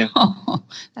California. Oh,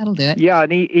 that'll do it. Yeah,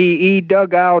 and he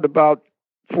dug out about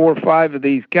 4 or 5 of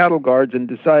these cattle guards and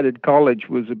decided college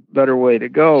was a better way to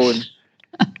go, and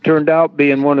turned out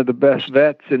being one of the best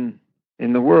vets in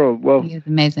the world. Well, he is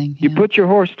amazing. You put your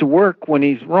horse to work when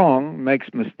he's wrong,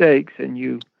 makes mistakes, and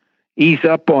you ease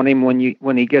up on him when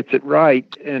he gets it right,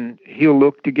 and he'll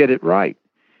look to get it right.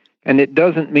 And it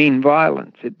doesn't mean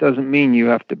violence. It doesn't mean you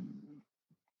have to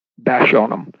bash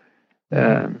on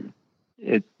him.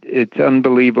 It's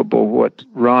unbelievable what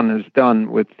Ron has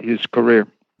done with his career.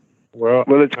 Well,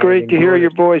 it's great to hear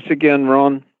your voice again,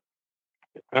 Ron.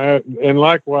 And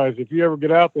likewise, if you ever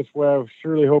get out this way, I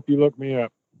surely hope you look me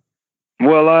up.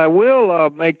 Well, I will.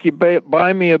 I'll make you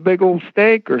buy me a big old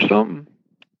steak or something.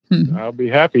 I'll be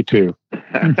happy to.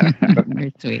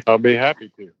 Very sweet. I'll be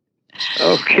happy to.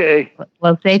 Okay.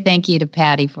 Well, say thank you to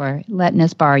Patty for letting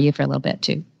us borrow you for a little bit,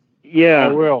 too. Yeah.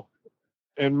 I will.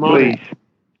 And Monty, please.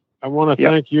 I want to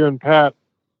thank you and Pat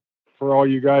for all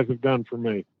you guys have done for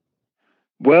me.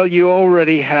 Well, you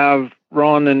already have,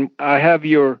 Ron, and I have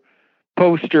your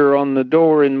poster on the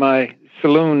door in my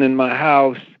saloon in my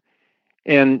house,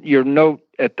 and your note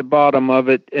at the bottom of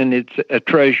it, and it's a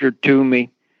treasure to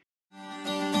me.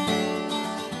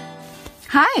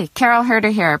 Hi, Carol Herder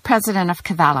here, president of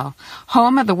Cavallo,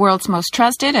 home of the world's most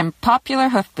trusted and popular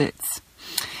hoof boots.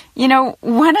 You know,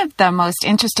 one of the most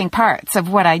interesting parts of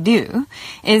what I do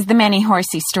is the many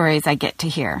horsey stories I get to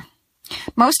hear.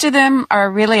 Most of them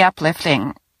are really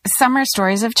uplifting. Some are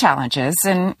stories of challenges,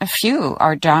 and a few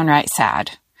are downright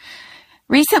sad.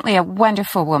 Recently, a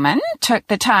wonderful woman took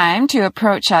the time to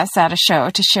approach us at a show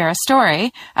to share a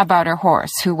story about her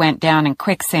horse who went down in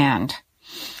quicksand.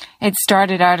 It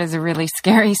started out as a really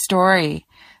scary story.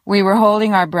 We were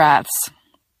holding our breaths,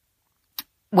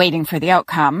 waiting for the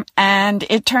outcome, and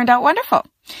it turned out wonderful.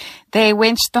 They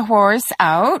winched the horse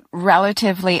out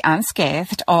relatively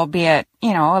unscathed, albeit,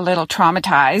 a little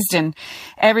traumatized, and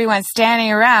everyone standing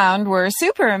around were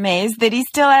super amazed that he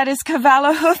still had his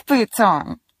Cavallo hoof boots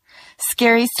on.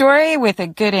 Scary story with a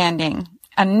good ending.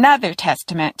 Another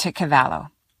testament to Cavallo.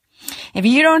 If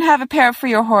you don't have a pair for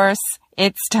your horse,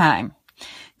 it's time.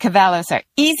 Cavallos are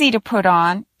easy to put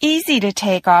on, easy to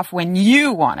take off when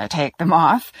you want to take them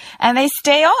off, and they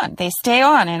stay on. They stay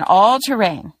on in all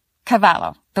terrain.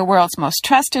 Cavallo, the world's most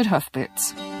trusted hoof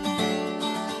boots.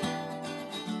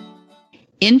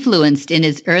 Influenced in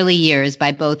his early years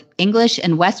by both English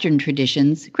and Western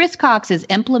traditions, Chris Cox has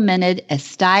implemented a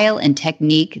style and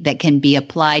technique that can be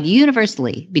applied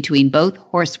universally between both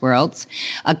horse worlds.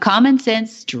 A common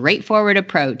sense, straightforward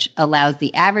approach allows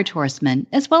the average horseman,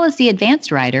 as well as the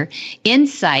advanced rider,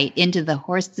 insight into the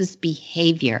horse's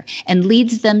behavior and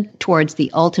leads them towards the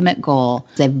ultimate goal,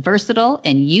 a versatile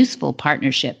and useful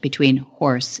partnership between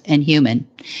horse and human.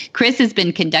 Chris has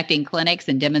been conducting clinics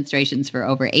and demonstrations for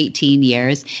over 18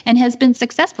 years and has been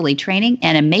successfully training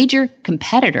and a major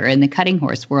competitor in the cutting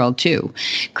horse world, too.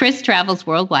 Chris travels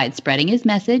worldwide spreading his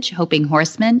message, hoping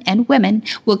horsemen and women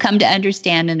will come to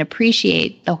understand and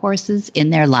appreciate the horses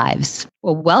in their lives.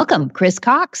 Well, welcome, Chris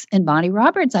Cox and Bonnie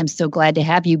Roberts. I'm so glad to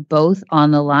have you both on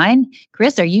the line.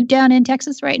 Chris, are you down in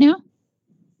Texas right now?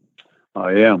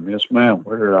 I am. Yes, ma'am.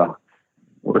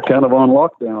 We're kind of on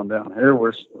lockdown down here.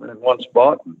 We're in one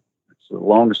spot. And it's the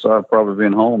longest I've probably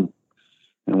been home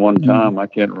in one time. I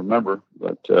can't remember,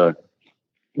 but a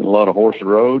lot of horse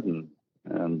rode and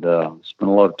spent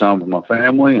a lot of time with my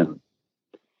family, and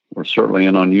we're certainly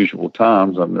in unusual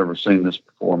times. I've never seen this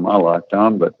before in my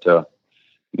lifetime, but a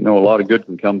lot of good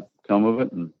can come of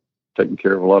it, and taking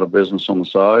care of a lot of business on the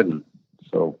side. And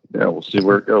so, we'll see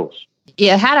where it goes.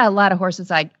 You had a lot of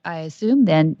horses, I assume.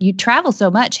 Then you travel so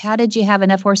much. How did you have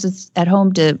enough horses at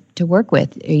home to work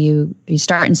with? Are you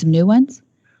starting some new ones?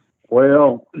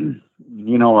 Well, I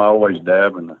always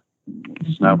dab in the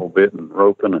snaffle bit and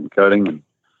roping and cutting,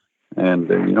 and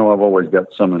you know, I've always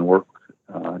got some in work.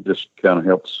 Just kind of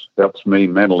helps me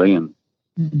mentally, and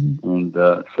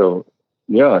so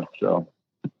yeah. So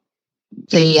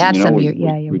you have some. We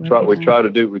try to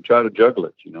juggle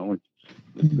it. You know,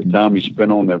 the time you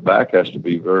spend on their back has to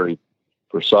be very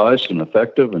precise and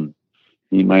effective, and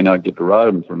you may not get to ride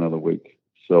them for another week.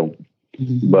 So,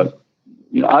 but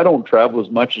you know, I don't travel as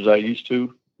much as I used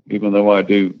to, even though I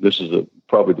do. This is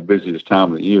probably the busiest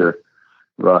time of the year.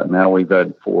 Right now, we've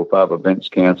had 4 or 5 events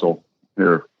canceled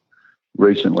here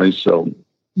recently. So,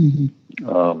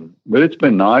 but it's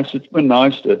been nice. It's been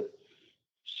nice to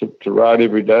ride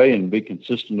every day and be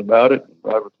consistent about it.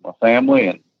 Ride with my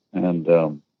family and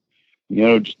you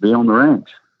know, just be on the ranch.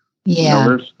 Yeah,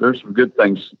 you know, there's some good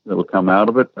things that will come out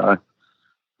of it.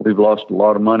 We've lost a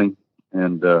lot of money,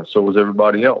 and so was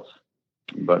everybody else.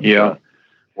 But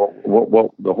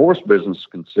what the horse business is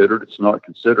considered, it's not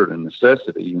considered a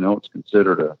necessity. You know, it's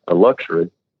considered a luxury.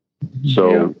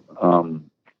 So,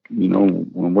 you know,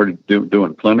 when we're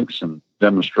doing clinics and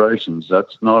demonstrations,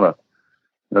 that's not a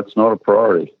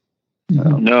priority.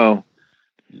 No.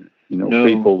 You know,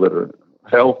 people that are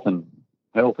health and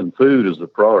food is the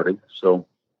priority. So,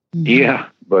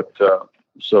 but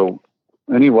so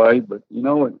anyway, but you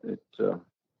know,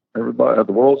 everybody,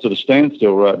 the world's at a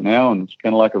standstill right now, and it's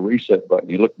kind of like a reset button.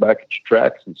 You look back at your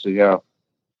tracks and see how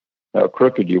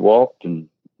crooked you walked, and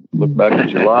look back at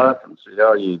your life and see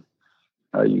how you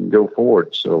can go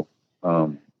forward. So,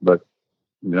 but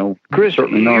you know, Chris,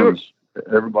 certainly knows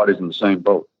everybody's in the same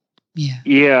boat.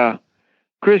 Yeah.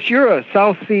 Chris, you're a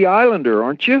South Sea Islander,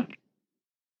 aren't you?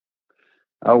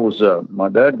 I was. My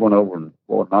dad went over and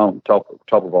bought an island top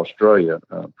of Australia,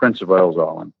 Prince of Wales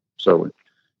Island. So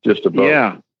just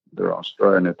above their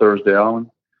Australian, their Thursday Island.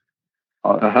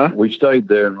 We stayed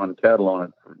there and run cattle on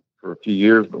it for a few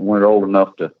years, but weren't old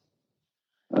enough to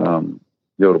go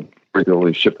to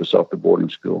regularly ship us off to boarding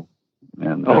school.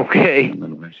 And and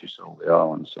then eventually sold the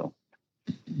island. So.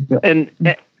 Yeah.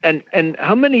 And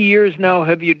how many years now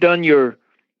have you done your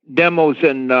demos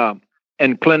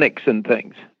and clinics and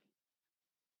things?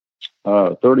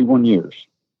 31 years.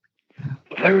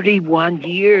 31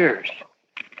 years.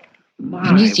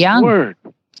 My He's young. word.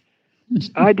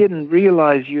 I didn't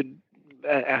realize you'd.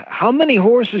 How many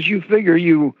horses you figure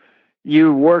you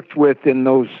worked with in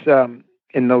those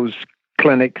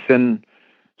clinics and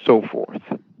so forth?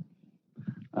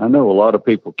 I know a lot of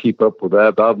people keep up with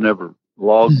that, but I've never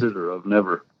logged it, or I've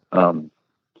never,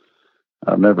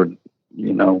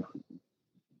 you know,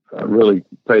 really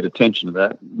paid attention to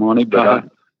that money. But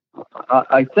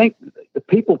I think the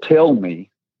people tell me,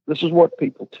 this is what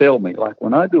people tell me. Like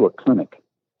when I do a clinic,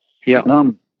 and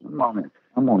I'm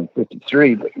only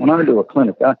 53, but when I do a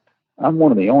clinic, I'm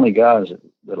one of the only guys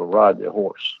that'll ride their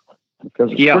horse,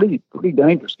 because it's pretty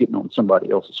dangerous getting on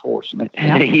somebody else's horse. And a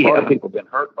lot of people have been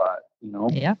hurt by it, you know,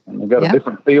 and they got a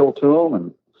different feel to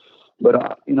them.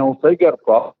 But you know, if they got a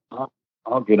problem,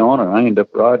 I'll get on it. I end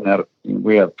up riding out of, you know,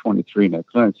 we have 23 in that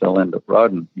clinic, so I'll end up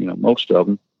riding, you know, most of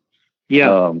them.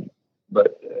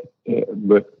 But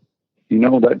you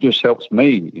know, that just helps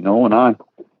me, you know, and I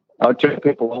tell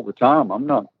people all the time, I'm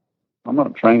not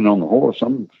training on the horse,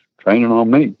 I'm training on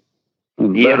me.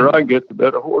 And the better I get, the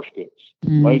better horse gets.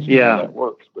 Amazing how that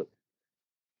works. But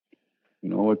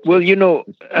you know,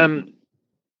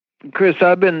 Chris,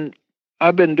 I've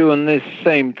been doing this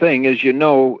same thing, as you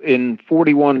know, in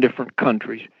 41 different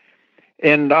countries.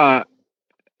 And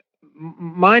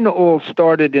mine all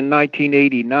started in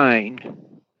 1989.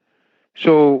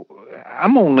 So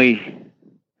I'm only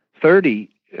 30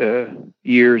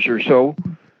 years or so.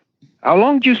 How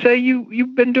long did you say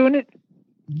you've been doing it?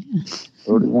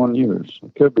 31 years.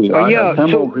 It could be. I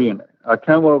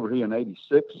came over here in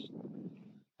 86.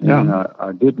 And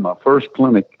I did my first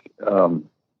clinic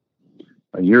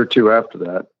a year or two after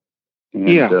that.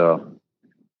 And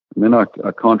then I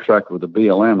contracted with the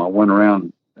BLM. I went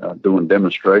around doing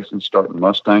demonstrations, starting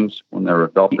Mustangs when they were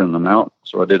adopting them out.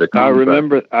 So I did a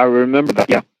contract. I remember that.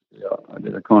 Yeah, I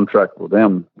did a contract with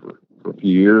them for a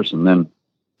few years, and then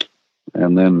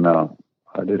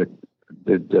I did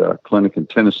a clinic in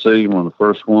Tennessee, one of the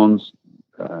first ones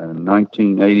in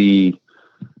 1980.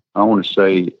 I want to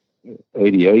say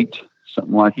 88,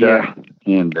 something like that.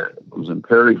 And it was in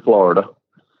Perry, Florida,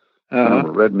 kind of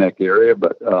a redneck area,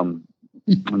 but and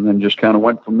then just kind of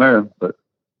went from there. But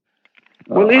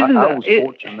I was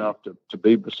fortunate enough to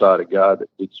be beside a guy that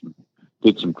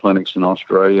did some clinics in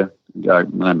Australia, a guy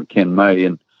named Ken May,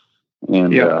 and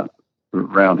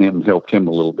around him, helped him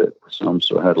a little bit with some,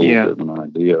 so I had a little bit of an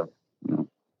idea. You know.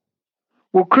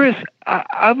 Well, Chris,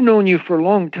 I've known you for a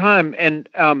long time, and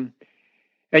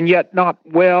and yet not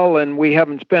well, and we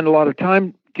haven't spent a lot of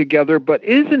time together. But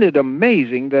isn't it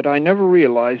amazing that I never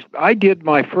realized I did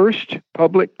my first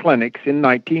public clinics in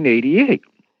 1988?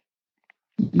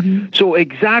 Mm-hmm. So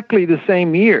exactly the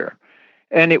same year.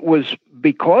 And it was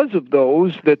because of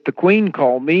those that the Queen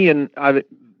called me, and I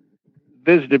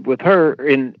visited with her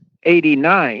in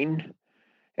 89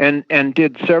 and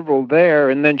did several there,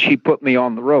 and then she put me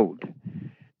on the road.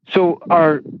 So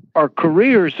our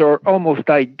careers are almost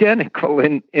identical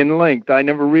in length. I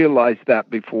never realized that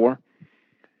before.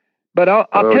 But I'll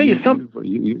tell you something.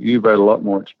 You've had a lot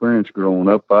more experience growing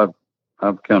up.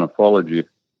 I've kind of followed you.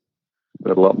 You've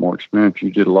had a lot more experience.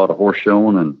 You did a lot of horse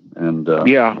showing and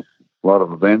yeah, a lot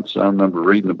of events. I remember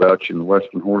reading about you in the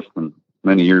Western Horseman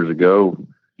many years ago.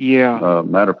 Yeah.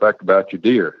 Matter of fact, about your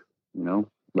deer. You know.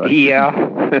 Yeah.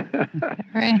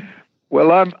 Right.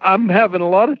 Well, I'm having a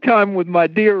lot of time with my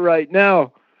deer right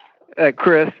now,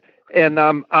 Chris, and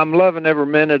I'm loving every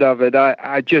minute of it.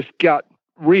 I just got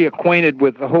reacquainted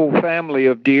with the whole family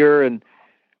of deer, and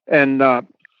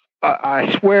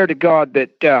I swear to God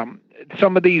that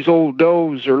some of these old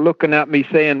does are looking at me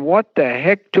saying, "What the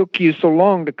heck took you so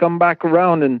long to come back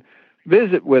around and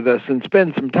visit with us and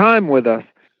spend some time with us?"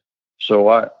 So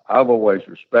I've always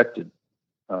respected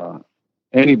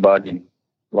anybody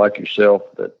like yourself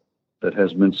that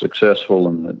has been successful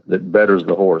and that betters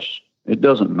the horse. It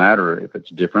doesn't matter if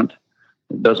it's different.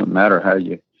 It doesn't matter how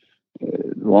you,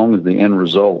 as long as the end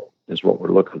result is what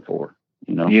we're looking for,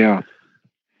 you know? Yeah.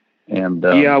 And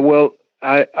yeah, well,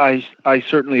 I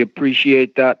certainly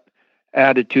appreciate that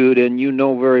attitude, and you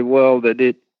know very well that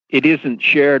it isn't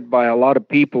shared by a lot of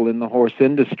people in the horse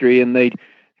industry, and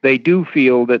they do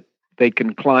feel that they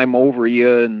can climb over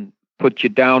you and put you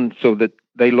down so that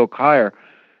they look higher.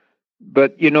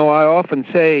 But, you know, I often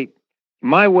say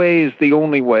my way is the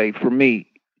only way for me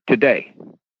today.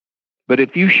 But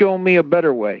if you show me a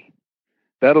better way,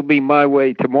 that'll be my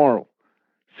way tomorrow.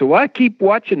 So I keep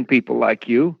watching people like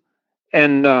you.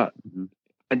 And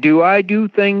do I do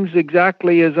things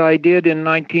exactly as I did in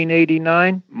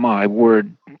 1989? My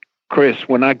word, Chris,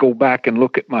 when I go back and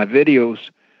look at my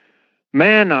videos,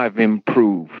 man, I've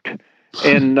improved.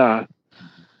 And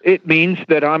it means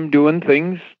that I'm doing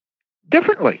things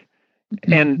differently.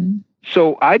 And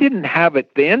so I didn't have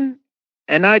it then,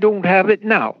 and I don't have it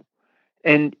now.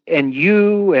 And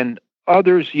you and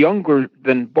others younger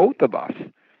than both of us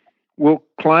will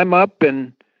climb up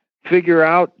and figure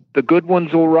out, the good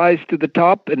ones will rise to the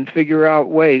top and figure out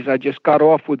ways. I just got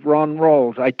off with Ron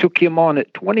Rawls. I took him on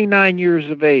at 29 years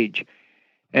of age,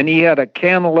 and he had a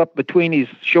camel up between his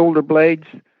shoulder blades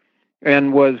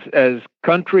and was as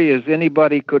country as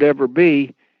anybody could ever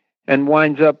be, and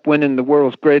winds up winning the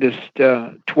world's greatest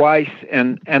twice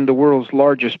and the world's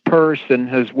largest purse, and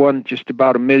has won just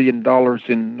about $1 million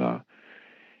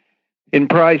in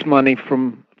prize money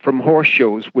from horse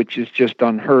shows, which is just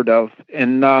unheard of.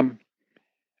 And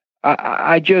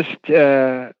I just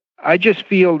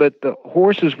feel that the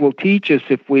horses will teach us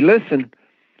if we listen.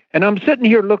 And I'm sitting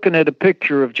here looking at a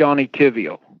picture of Johnny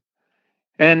Tivio,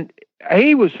 and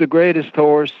he was the greatest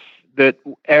horse that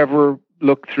ever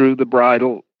looked through the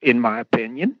bridle, in my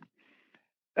opinion,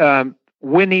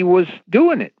 when he was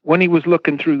doing it, when he was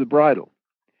looking through the bridle.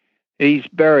 He's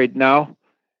buried now.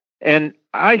 And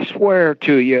I swear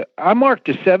to you, I marked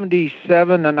a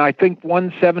 77 and I think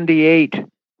 178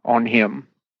 on him.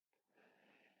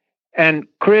 And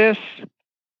Chris,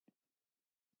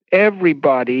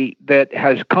 everybody that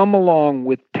has come along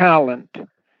with talent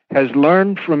has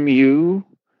learned from you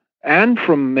and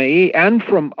from me and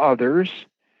from others,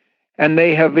 and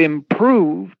they have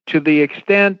improved to the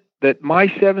extent that my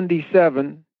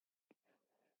 77,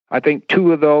 I think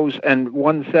 2 of those and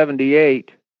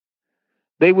 178,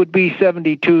 they would be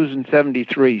 72s and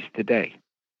 73s today.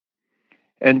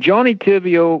 And Johnny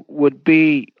Tivio would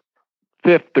be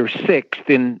 5th or 6th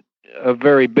in a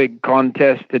very big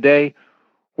contest today,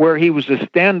 where he was a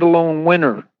standalone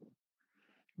winner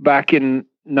back in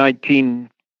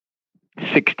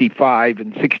 1965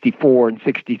 and 64 and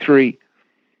 63.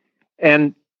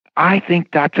 And I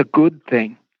think that's a good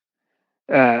thing.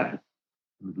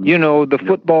 You know, the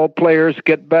football players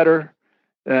get better.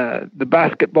 The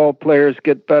basketball players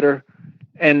get better.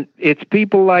 And it's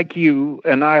people like you,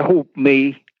 and I hope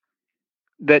me,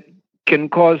 that can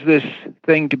cause this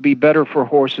thing to be better for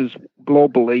horses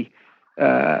globally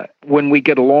when we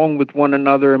get along with one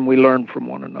another and we learn from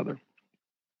one another.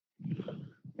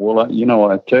 Well, you know,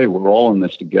 I tell you, we're all in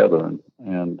this together,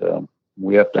 and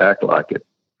we have to act like it.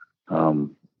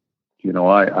 You know,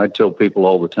 I tell people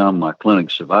all the time in my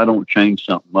clinics, if I don't change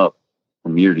something up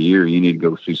from year to year, you need to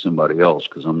go see somebody else,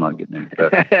 because I'm not getting any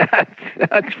better.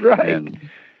 That's right.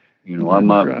 You know, I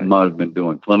might have been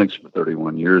doing clinics for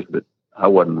 31 years, but I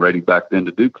wasn't ready back then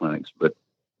to do clinics. But,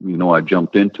 you know, I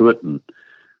jumped into it and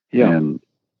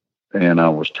I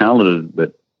was talented,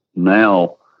 but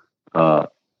now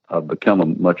I've become a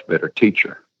much better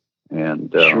teacher.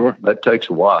 And that takes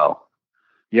a while.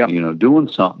 Yeah. You know, doing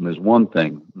something is one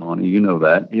thing, Monty, you know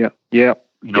that. Yeah. Yeah.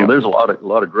 You know, there's a lot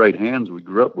of great hands we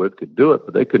grew up with could do it,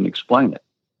 but they couldn't explain it.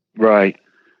 Right.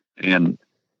 And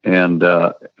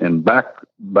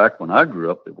back when I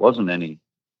grew up, there wasn't any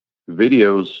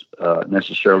videos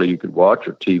necessarily you could watch,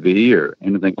 or TV or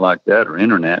anything like that, or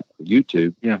internet or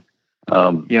YouTube. Yeah.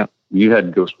 You had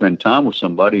to go spend time with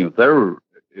somebody. If they were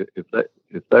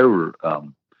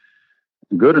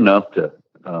good enough to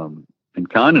and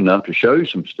kind enough to show you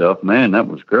some stuff, man, that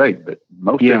was great. But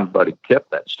most everybody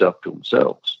kept that stuff to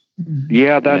themselves.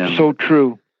 Yeah, that's so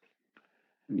true.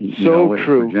 True.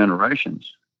 For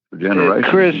generations.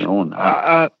 Chris, you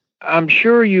know, I'm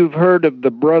sure you've heard of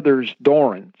the brothers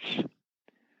Dorrance.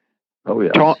 Oh,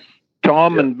 yeah.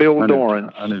 Tom and Bill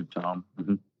Dorrance. I knew Tom.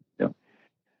 Mm-hmm. Yeah.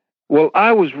 Well,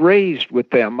 I was raised with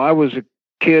them. I was a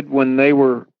kid when they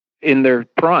were in their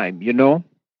prime, you know?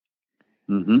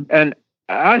 Mm-hmm. And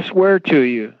I swear to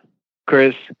you,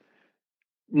 Chris,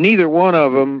 neither one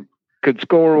of them could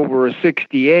score over a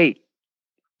 68.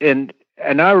 And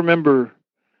I remember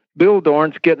Bill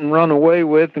Dorrance getting run away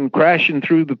with and crashing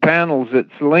through the panels at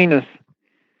Salinas,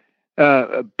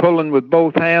 pulling with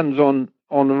both hands on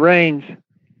the reins.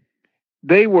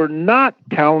 They were not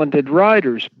talented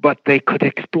riders, but they could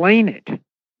explain it.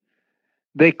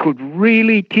 They could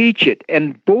really teach it.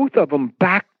 And both of them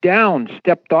backed down,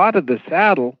 stepped out of the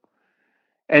saddle,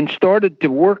 and started to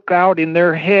work out in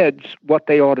their heads what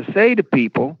they ought to say to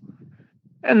people.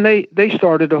 And they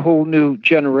started a whole new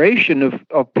generation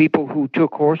of people who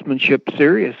took horsemanship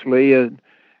seriously as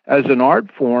an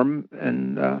art form.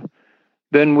 And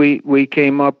then we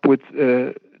came up with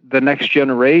the next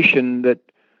generation that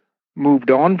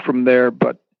moved on from there.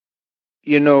 But,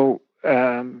 you know,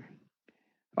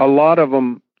 a lot of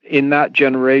them in that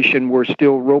generation were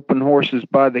still roping horses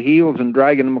by the heels and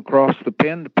dragging them across the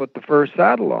pen to put the first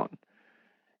saddle on.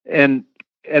 And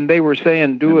they were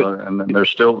saying, do it. And there's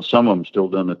still, some of them still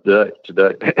doing it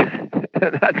today.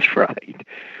 That's right.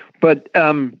 But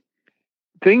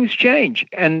things change,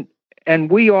 and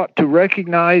we ought to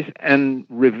recognize and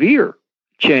revere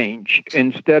change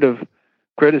instead of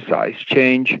criticize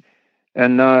change.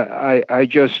 And I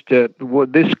just,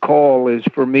 this call is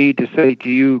for me to say to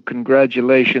you,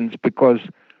 congratulations, because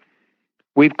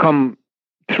we've come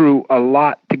through a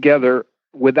lot together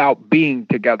without being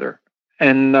together.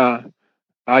 And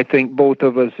I think both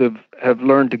of us have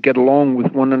learned to get along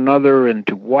with one another and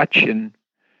to watch, and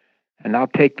I'll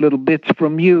take little bits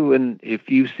from you. And if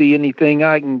you see anything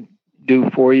I can do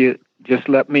for you, just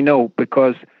let me know,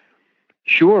 because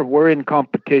sure, we're in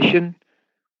competition,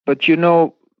 but you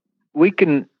know, we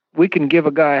can give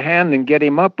a guy a hand and get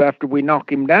him up after we knock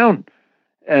him down,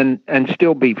 and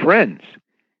still be friends.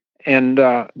 And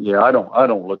yeah, I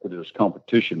don't look at it as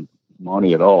competition,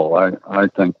 Monty, at all. I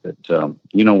think that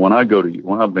you know, when I've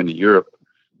been to Europe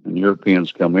and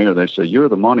Europeans come here, they say, "You're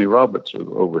the Monty Roberts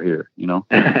over here," you know.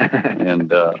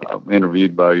 And I'm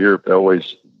interviewed by Europe. They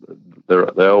always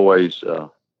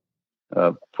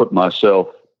put myself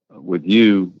with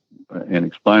you and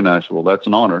explain. I said, well, that's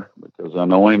an honor, because I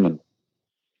know him,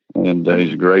 and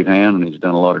he's a great hand, and he's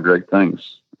done a lot of great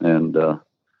things. And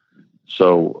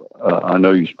so I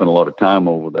know you spent a lot of time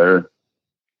over there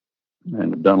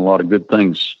and have done a lot of good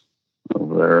things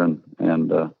over there,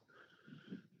 and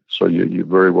so you're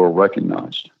very well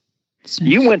recognized.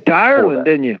 You went to Ireland,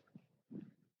 didn't you?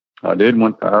 I did.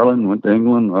 Went to Ireland, went to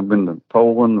England. I've been to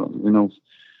Poland. You know,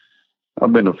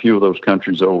 I've been to a few of those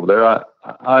countries over there.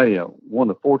 I one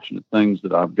of the fortunate things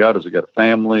that I've got is I got a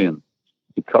family, and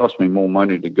it costs me more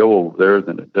money to go over there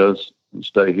than it does to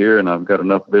stay here. And I've got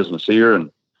enough business here,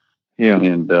 and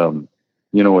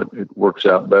you know, it works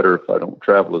out better if I don't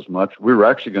travel as much. We were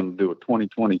actually going to do a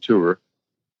 2020 tour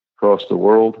across the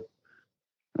world,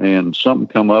 and something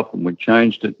come up, and we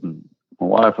changed it. And my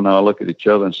wife and I look at each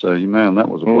other and say, "Man, that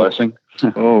was a blessing."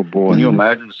 Oh boy! Can you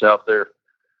imagine us out there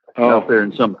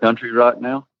in some country right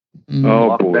now?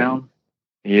 Oh boy! Down?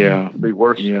 Yeah, it'd be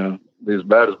worse. Yeah, be as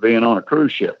bad as being on a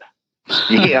cruise ship.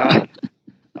 Yeah,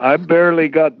 I barely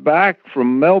got back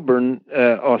from Melbourne,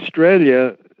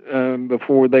 Australia,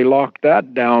 before they locked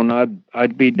that down.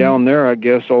 I'd be down there, I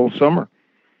guess, all summer.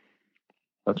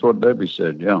 That's what Debbie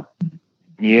said. Yeah.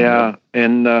 Yeah,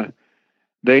 and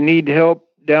they need help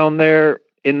down there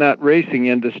in that racing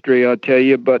industry, I'll tell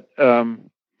you. But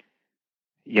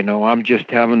you know, I'm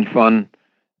just having fun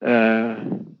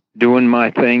doing my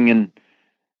thing,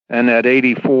 And at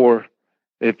 84,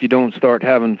 if you don't start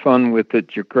having fun with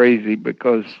it, you're crazy,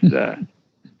 because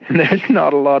there's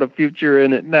not a lot of future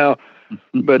in it now.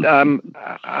 But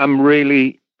I'm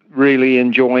really, really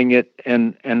enjoying it,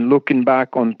 and looking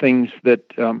back on things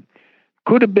that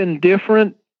could have been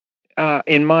different,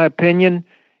 in my opinion,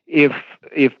 if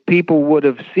people would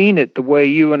have seen it the way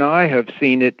you and I have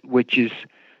seen it, which is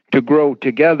to grow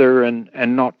together and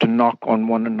not to knock on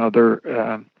one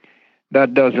another.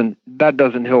 That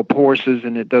doesn't help horses,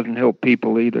 and it doesn't help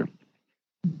people either.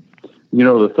 You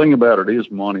know, the thing about it is,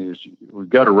 Monty, is we've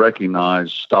got to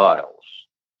recognize styles,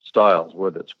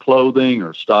 whether it's clothing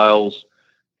or styles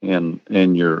in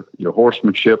your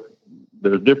horsemanship.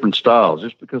 There's different styles.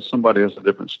 Just because somebody has a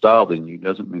different style than you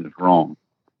doesn't mean it's wrong.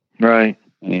 Right.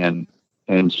 And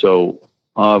so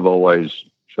I've always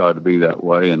tried to be that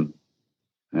way and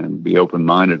be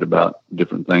open-minded about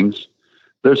different things.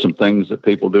 There's some things that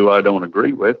people do I don't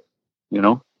agree with, you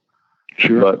know.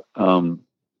 Sure.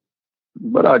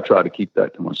 But I try to keep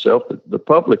that to myself. The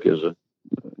public is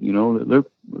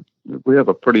we have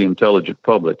a pretty intelligent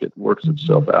public. It works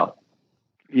itself out.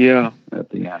 Yeah. At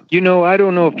the end. You know, I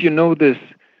don't know if you know this,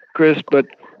 Chris, but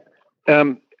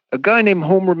a guy named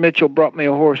Homer Mitchell brought me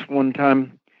a horse one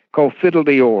time called Fiddle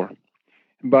de Ore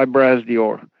by Braz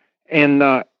Dior.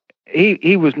 And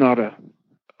he was not a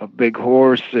big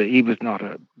horse. He was not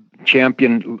a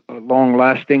champion,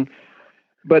 long-lasting.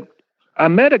 But I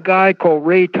met a guy called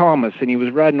Ray Thomas, and he was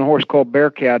riding a horse called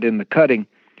Bearcat in the cutting.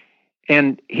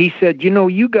 And he said, you know,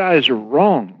 you guys are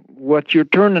wrong. What you're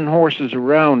turning horses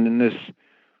around in this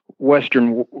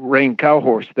Western rein cow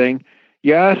horse thing,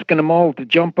 you're asking them all to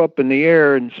jump up in the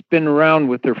air and spin around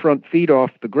with their front feet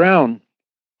off the ground.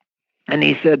 And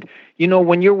he said, you know,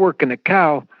 when you're working a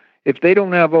cow, if they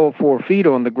don't have all 4 feet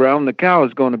on the ground, the cow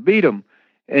is going to beat them.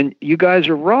 And you guys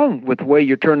are wrong with the way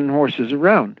you're turning horses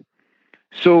around.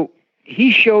 So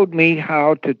he showed me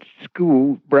how to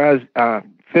school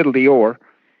Fiddle de Ore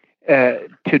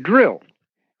to drill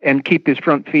and keep his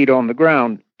front feet on the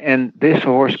ground. And this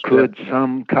horse could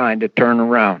some kind of turn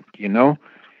around, you know.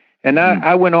 And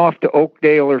I went off to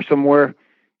Oakdale or somewhere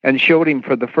and showed him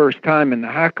for the first time in the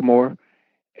Hackamore.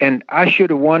 And I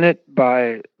should have won it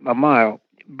by a mile.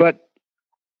 But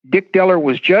Dick Deller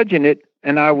was judging it,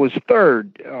 and I was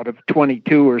third out of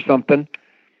 22 or something.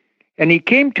 And he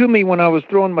came to me when I was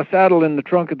throwing my saddle in the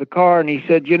trunk of the car, and he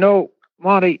said, you know,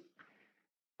 Monty,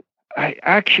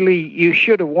 you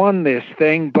should have won this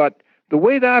thing, but the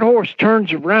way that horse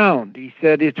turns around, he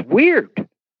said, it's weird.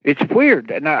 It's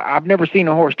weird. And I've never seen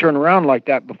a horse turn around like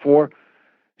that before.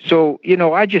 So, you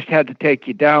know, I just had to take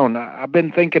you down. I've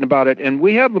been thinking about it, and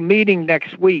we have a meeting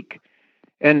next week.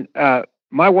 And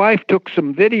my wife took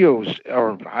some videos,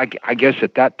 or I guess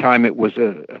at that time it was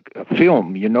a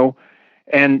film, you know,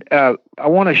 and I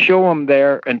want to show them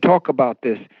there and talk about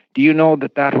this. Do you know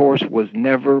that horse was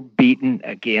never beaten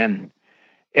again?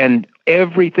 And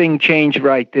everything changed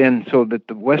right then, so that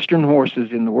the Western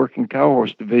horses in the working cow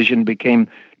horse division became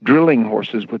drilling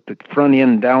horses with the front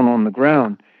end down on the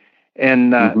ground.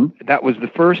 And that was the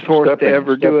first horse to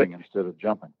ever do it. Instead of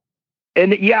jumping.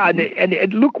 And and it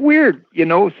looked weird, you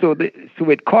know, so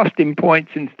it cost him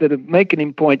points instead of making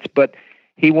him points, but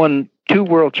he won 2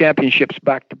 world championships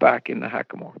back to back in the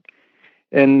Hackamore.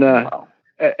 And wow.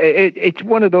 It's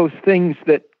one of those things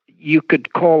that you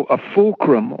could call a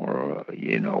fulcrum, or,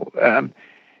 you know,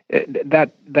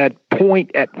 that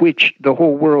point at which the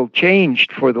whole world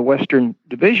changed for the Western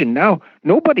division. Now,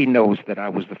 nobody knows that I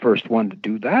was the first one to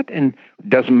do that, and it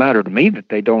doesn't matter to me that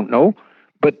they don't know.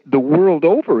 But the world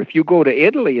over, if you go to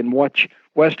Italy and watch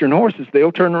Western horses,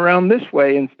 they'll turn around this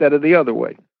way instead of the other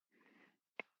way.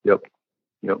 Yep.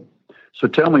 So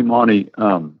tell me, Monty,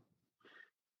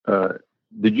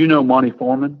 did you know Monty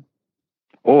Foreman?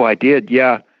 Oh, I did,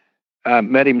 yeah. I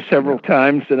met him several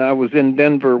times, and I was in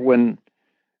Denver when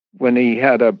he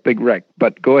had a big wreck.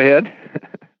 But go ahead.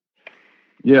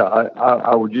 Yeah,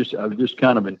 I was just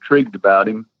kind of intrigued about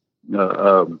him.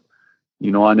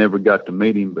 You know, I never got to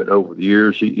meet him, but over the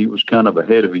years, he was kind of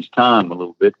ahead of his time a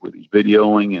little bit with his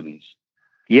videoing and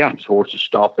his horses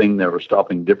stopping. They were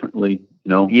stopping differently, you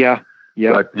know. Yeah.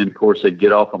 And of course, they'd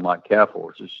get off them like calf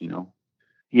horses, you know.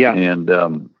 Yeah. And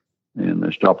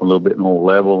they're stopping a little bit more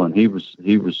level. And he was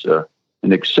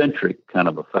an eccentric kind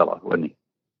of a fella, wasn't he?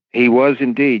 He was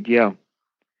indeed, yeah.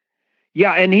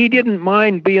 Yeah, and he didn't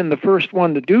mind being the first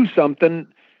one to do something,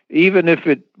 even if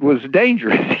it was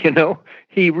dangerous, you know.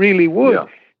 He really would. Yeah.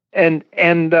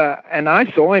 And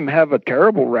I saw him have a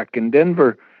terrible wreck in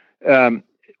Denver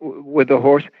with a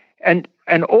horse. And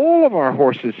all of our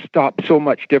horses stopped so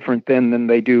much different then than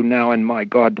they do now. And my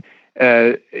God,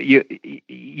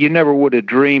 you never would have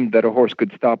dreamed that a horse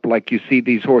could stop like you see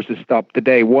these horses stop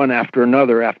today, one after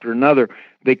another after another.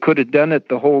 They could have done it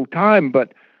the whole time,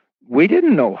 but we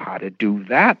didn't know how to do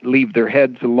that. Leave their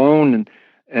heads alone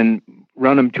and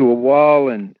run them to a wall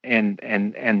and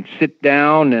sit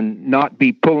down and not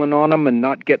be pulling on them and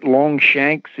not get long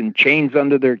shanks and chains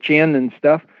under their chin and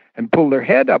stuff and pull their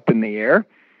head up in the air.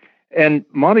 And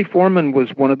Monty Foreman was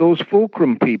one of those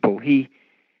fulcrum people. He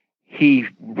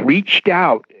reached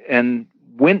out and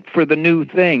went for the new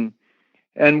thing.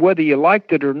 And whether you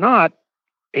liked it or not,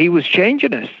 he was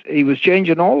changing us. He was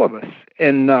changing all of us.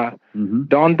 And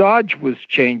Don Dodge was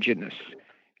changing us.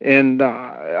 And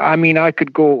I mean, I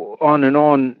could go on and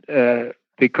on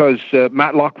because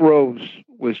Matlock Rose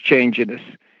was changing us.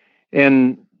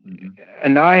 And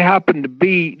I happened to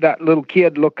be that little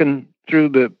kid looking through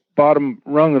the bottom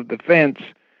rung of the fence,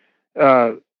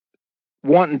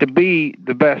 wanting to be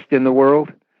the best in the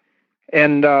world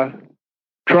and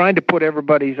trying to put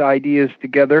everybody's ideas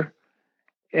together.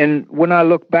 And when I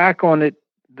look back on it,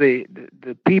 the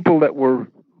people that were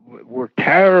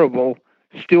terrible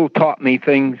still taught me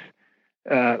things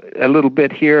a little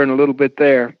bit here and a little bit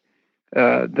there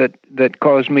that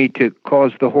caused me to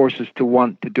cause the horses to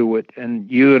want to do it.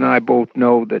 And you and I both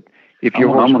know that if your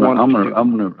horse wants to,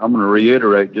 I'm gonna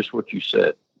reiterate just what you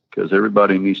said, because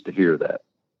everybody needs to hear that.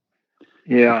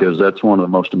 Yeah, because that's one of the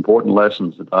most important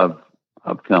lessons that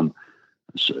I've come.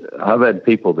 I've had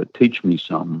people that teach me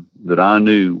something that I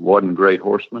knew wasn't great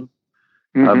horsemen.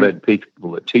 I've had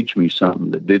people that teach me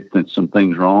something that did some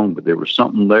things wrong, but there was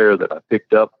something there that I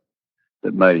picked up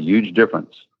that made a huge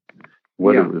difference,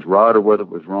 whether it was right or whether it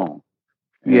was wrong.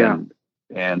 And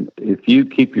if you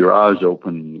keep your eyes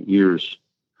open and your ears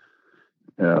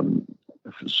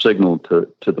signal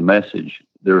to the message,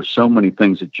 there are so many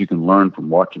things that you can learn from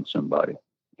watching somebody.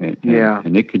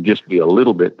 And it could just be a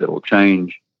little bit that'll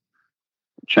change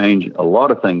a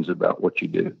lot of things about what you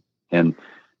do. And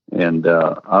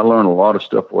I learn a lot of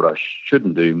stuff what I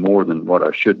shouldn't do more than what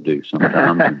I should do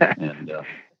sometimes. and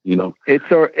you know,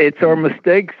 it's our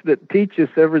mistakes that teach us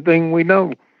everything we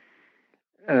know.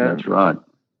 That's right.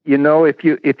 You know, if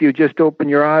you just open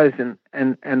your eyes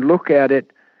and look at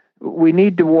it, we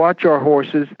need to watch our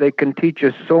horses. They can teach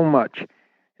us so much.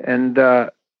 And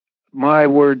my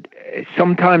word,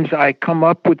 sometimes I come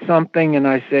up with something and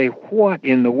I say, what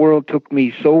in the world took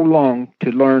me so long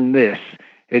to learn this?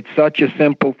 It's such a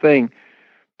simple thing.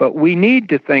 But we need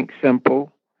to think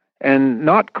simple and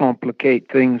not complicate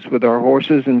things with our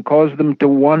horses and cause them to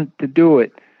want to do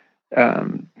it.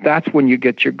 That's when you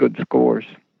get your good scores.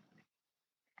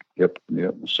 Yep.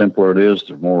 The simpler it is,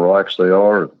 the more relaxed they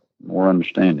are, the more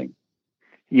understanding.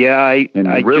 Yeah,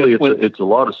 it's a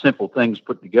lot of simple things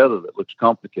put together that looks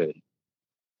complicated.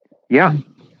 Yeah.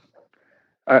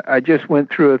 I just went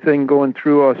through a thing going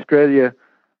through Australia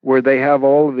where they have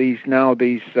all of these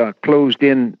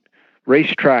closed-in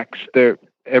racetracks.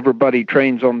 Everybody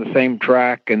trains on the same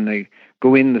track, and they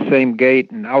go in the same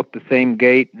gate and out the same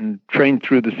gate and train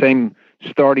through the same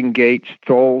starting gates,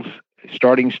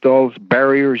 starting stalls,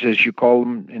 barriers, as you call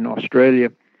them in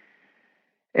Australia.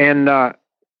 And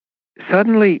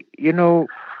suddenly, you know,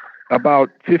 about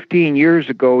 15 years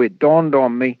ago, it dawned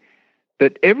on me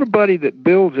that everybody that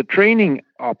builds a training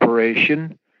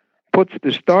operation puts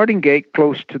the starting gate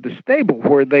close to the stable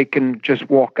where they can just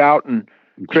walk out and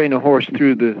train a horse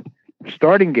through the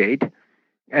starting gate,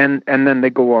 and then they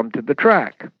go on to the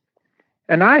track.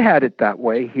 And I had it that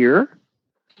way here.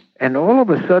 And all of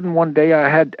a sudden, one day, I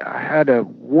had a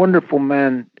wonderful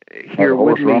man here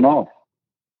with me. Run off.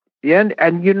 Yeah,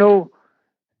 and you know,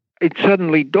 it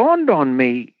suddenly dawned on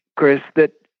me, Chris,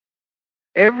 that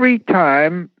every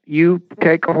time you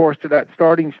take a horse to that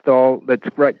starting stall that's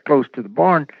right close to the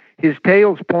barn, his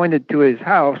tail's pointed to his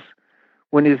house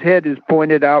when his head is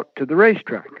pointed out to the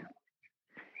racetrack.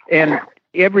 And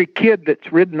every kid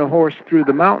that's ridden a horse through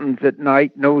the mountains at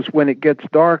night knows when it gets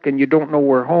dark and you don't know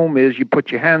where home is, you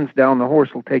put your hands down, the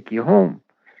horse will take you home.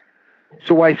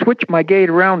 So I switched my gate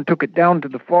around, took it down to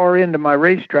the far end of my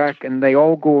racetrack, and they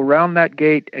all go around that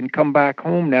gate and come back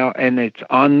home now. And it's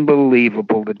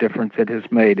unbelievable the difference it has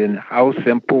made. And how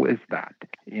simple is that,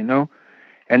 you know?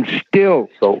 And still,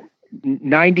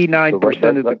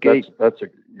 99% of the gate.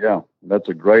 That's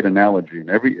a great analogy. And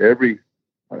every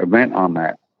event on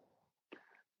that,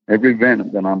 every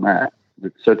event that I'm at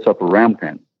that sets up a round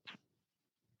pen,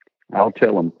 I'll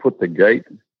tell them, put the gate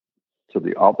to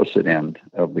the opposite end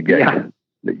of the gate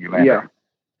that you enter.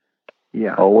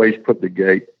 Yeah. Always put the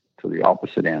gate to the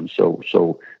opposite end.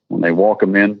 So when they walk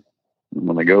them in,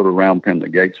 when they go to round pen, the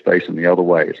gate's facing the other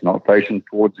way. It's not facing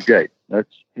towards the gate.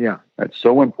 That's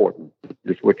so important.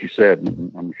 Just what you said.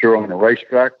 I'm I'm sure on the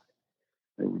racetrack,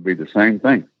 it would be the same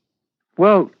thing.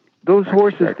 Well, those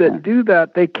horses that do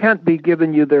that, they can't be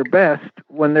giving you their best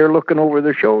when they're looking over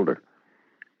their shoulder.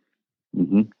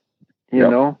 Mm-hmm. You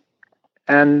know?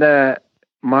 And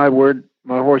my word,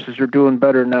 my horses are doing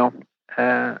better now.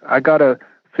 I got a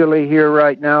filly here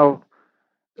right now,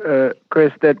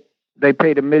 Chris, that they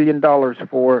paid $1 million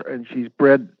for, and she's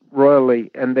bred royally,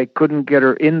 and they couldn't get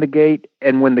her in the gate,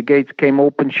 and when the gates came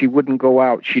open, she wouldn't go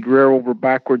out. She'd rear over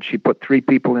backwards. She put 3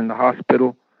 people in the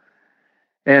hospital.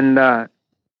 And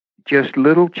just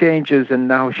little changes, and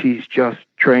now she's just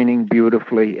training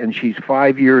beautifully, and she's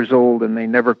 5 years old, and they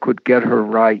never could get her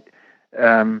right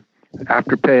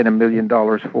after paying $1 million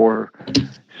for her.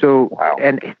 So,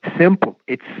 and it's simple.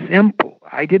 It's simple.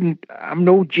 I'm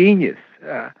no genius,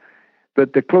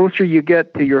 but the closer you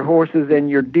get to your horses and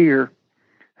your deer,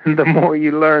 the more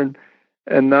you learn.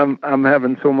 And I'm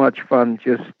having so much fun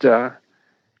just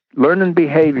learning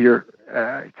behavior.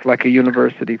 It's like a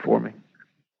university for me.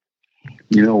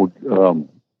 You know,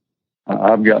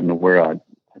 I've gotten to where I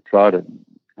try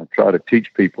to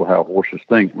teach people how horses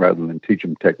think rather than teach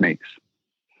them techniques.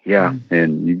 Yeah.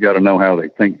 And you've got to know how they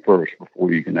think first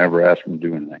before you can ever ask them to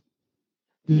do anything.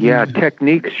 Yeah,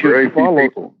 techniques should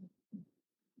follow.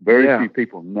 Very few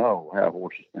people know how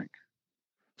horses think.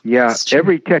 Yeah,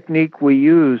 every technique we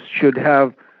use should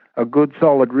have a good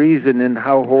solid reason in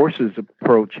how horses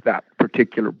approach that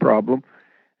particular problem,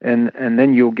 and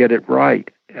then you'll get it right.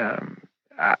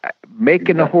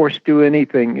 Making a horse do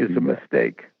anything is a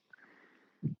mistake.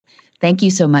 Thank you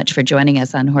so much for joining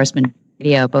us on Horseman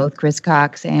Radio, both Chris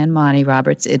Cox and Monty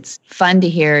Roberts. It's fun to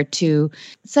hear two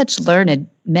such learned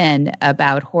men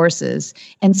about horses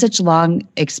and such long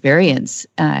experience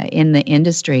in the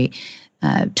industry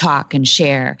talk and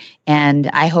share. And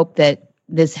I hope that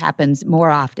this happens more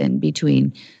often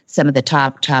between some of the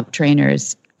top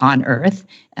trainers on earth,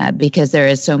 because there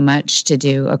is so much to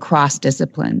do across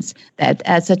disciplines.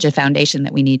 That's such a foundation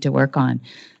that we need to work on.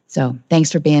 So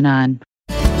thanks for being on.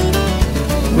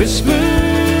 Whisper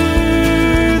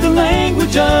the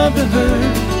language of the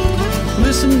herd.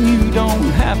 Listen, you don't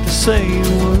have to say a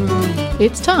word.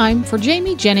 It's time for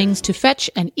Jamie Jennings to fetch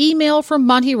an email from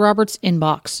Monty Roberts'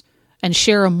 inbox and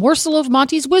share a morsel of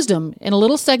Monty's wisdom in a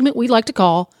little segment we like to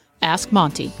call Ask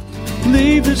Monty.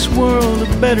 Leave this world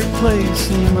a better place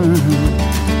than mine.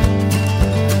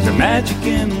 The magic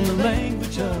in the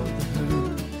language of the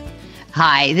herd.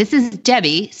 Hi, this is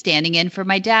Debbie standing in for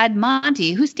my dad,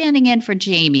 Monty, who's standing in for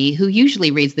Jamie, who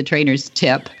usually reads the trainer's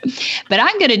tip. But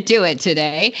I'm going to do it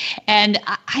today, and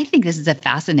I think this is a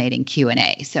fascinating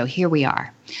Q&A, so here we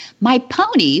are. My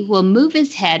pony will move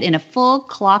his head in a full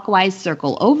clockwise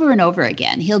circle over and over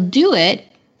again. He'll do it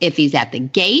if he's at the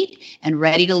gate and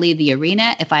ready to leave the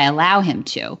arena if I allow him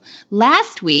to.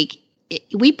 Last week,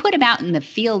 we put him out in the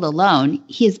field alone.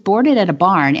 He is boarded at a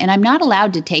barn, and I'm not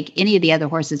allowed to take any of the other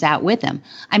horses out with him.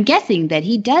 I'm guessing that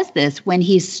he does this when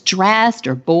he's stressed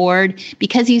or bored,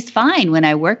 because he's fine when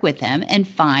I work with him and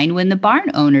fine when the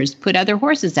barn owners put other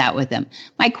horses out with him.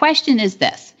 My question is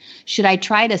this: should I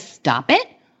try to stop it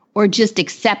or just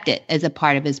accept it as a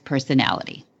part of his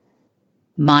personality?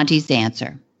 Monty's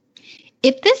answer: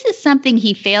 if this is something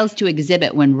he fails to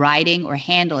exhibit when riding or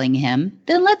handling him,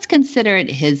 then let's consider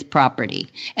it his property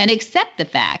and accept the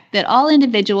fact that all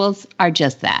individuals are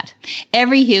just that.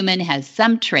 Every human has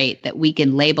some trait that we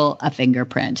can label a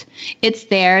fingerprint. It's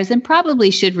theirs and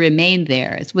probably should remain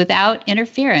theirs without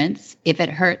interference if it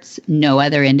hurts no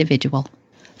other individual.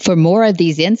 For more of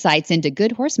these insights into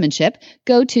good horsemanship,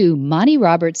 go to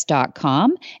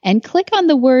MontyRoberts.com and click on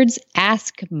the words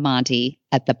Ask Monty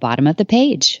at the bottom of the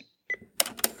page.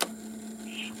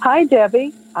 Hi,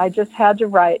 Debbie. I just had to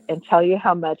write and tell you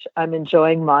how much I'm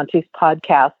enjoying Monty's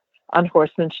podcast on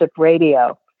Horsemanship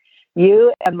Radio.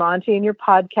 You and Monty and your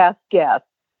podcast guests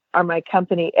are my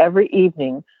company every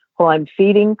evening while I'm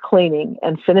feeding, cleaning,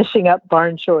 and finishing up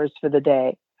barn chores for the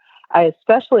day. I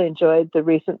especially enjoyed the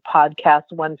recent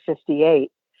podcast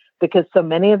 158 because so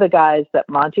many of the guys that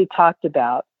Monty talked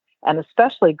about, and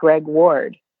especially Greg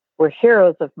Ward, were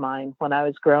heroes of mine when I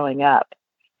was growing up.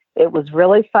 It was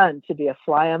really fun to be a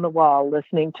fly on the wall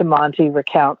listening to Monty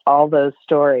recount all those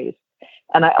stories.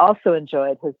 And I also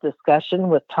enjoyed his discussion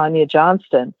with Tanya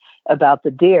Johnston about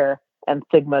the deer and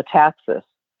Thigmotaxis.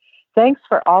 Thanks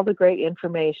for all the great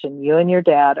information you and your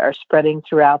dad are spreading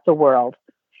throughout the world.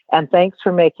 And thanks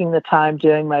for making the time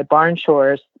doing my barn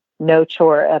chores no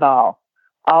chore at all.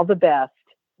 All the best,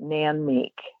 Nan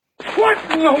Meek. What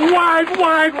in the wide,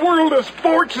 wide world of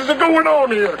sports is going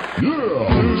on here?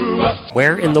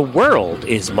 Where in the world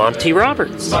is Monty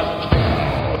Roberts?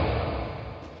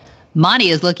 Monty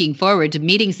is looking forward to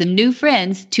meeting some new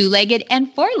friends, two-legged and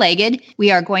four-legged.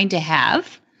 We are going to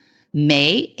have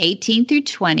May 18 through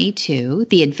 22,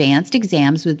 the advanced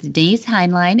exams with Denise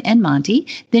Heinlein and Monty.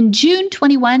 Then June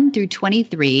 21 through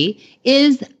 23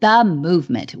 is the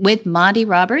movement with Monty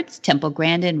Roberts, Temple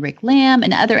Grandin, Rick Lamb,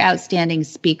 and other outstanding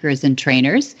speakers and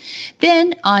trainers.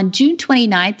 Then on June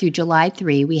 29 through July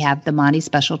 3, we have the Monty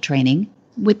special training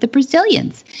with the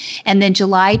Brazilians. And then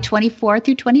July 24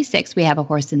 through 26, we have a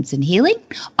Horse Instant Healing.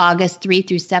 August 3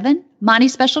 through 7, Monty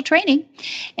special training.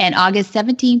 And August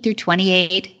 17 through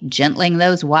 28, Gentling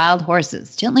Those Wild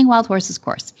Horses, Gentling Wild Horses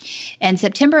course. And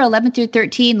September 11 through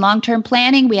 13, long-term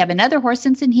planning. We have another Horse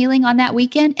Instant Healing on that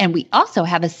weekend. And we also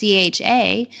have a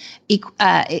CHA,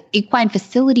 Equine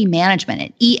Facility Management,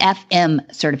 an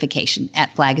EFM certification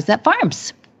at Flag Is Up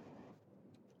Farms.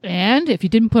 And if you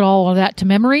didn't put all of that to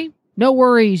memory, no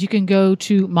worries. You can go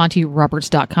to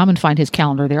montyroberts.com and find his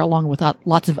calendar there, along with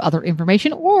lots of other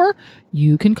information, or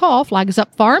you can call Flag Is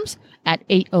Up Farms at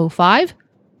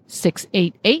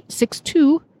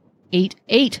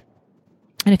 805-688-6288.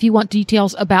 And if you want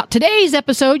details about today's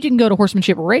episode, you can go to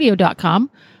horsemanshipradio.com,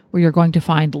 where you're going to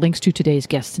find links to today's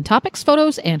guests and topics,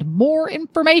 photos, and more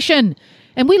information.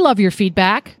 And we love your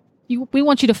feedback. We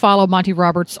want you to follow Monty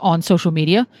Roberts on social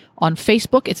media. On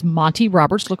Facebook, it's Monty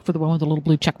Roberts. Look for the one with the little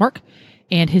blue check mark.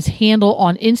 And his handle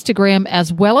on Instagram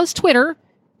as well as Twitter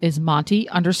is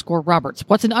Monty_Roberts.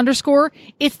 What's an underscore?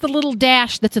 It's the little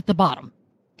dash that's at the bottom.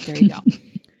 There you go.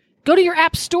 Go to your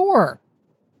app store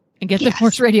and get the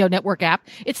Horse Radio Network app.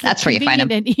 That's where you find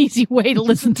them. An easy way to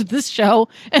listen to this show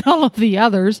and all of the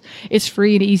others. It's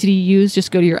free and easy to use.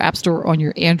 Just go to your app store on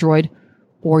your Android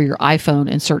or your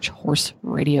iPhone and search Horse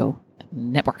Radio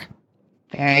Network.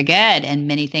 Very good. And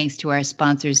many thanks to our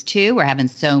sponsors, too. We're having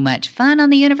so much fun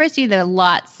on the university. There are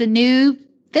lots of new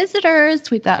visitors.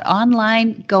 We've got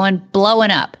online blowing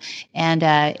up.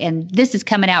 And this is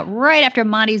coming out right after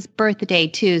Monty's birthday,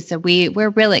 too. So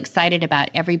we're really excited about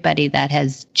everybody that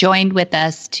has joined with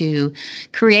us to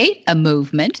create a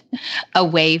movement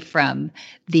away from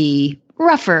the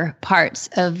rougher parts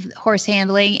of horse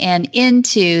handling and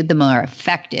into the more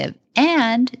effective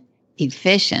and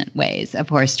efficient ways of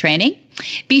horse training.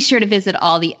 Be sure to visit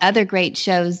all the other great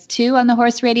shows too on the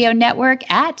Horse Radio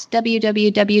Network at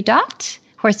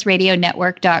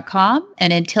www.horseradionetwork.com.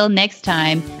 And until next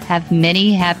time, have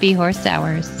many happy horse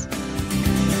hours.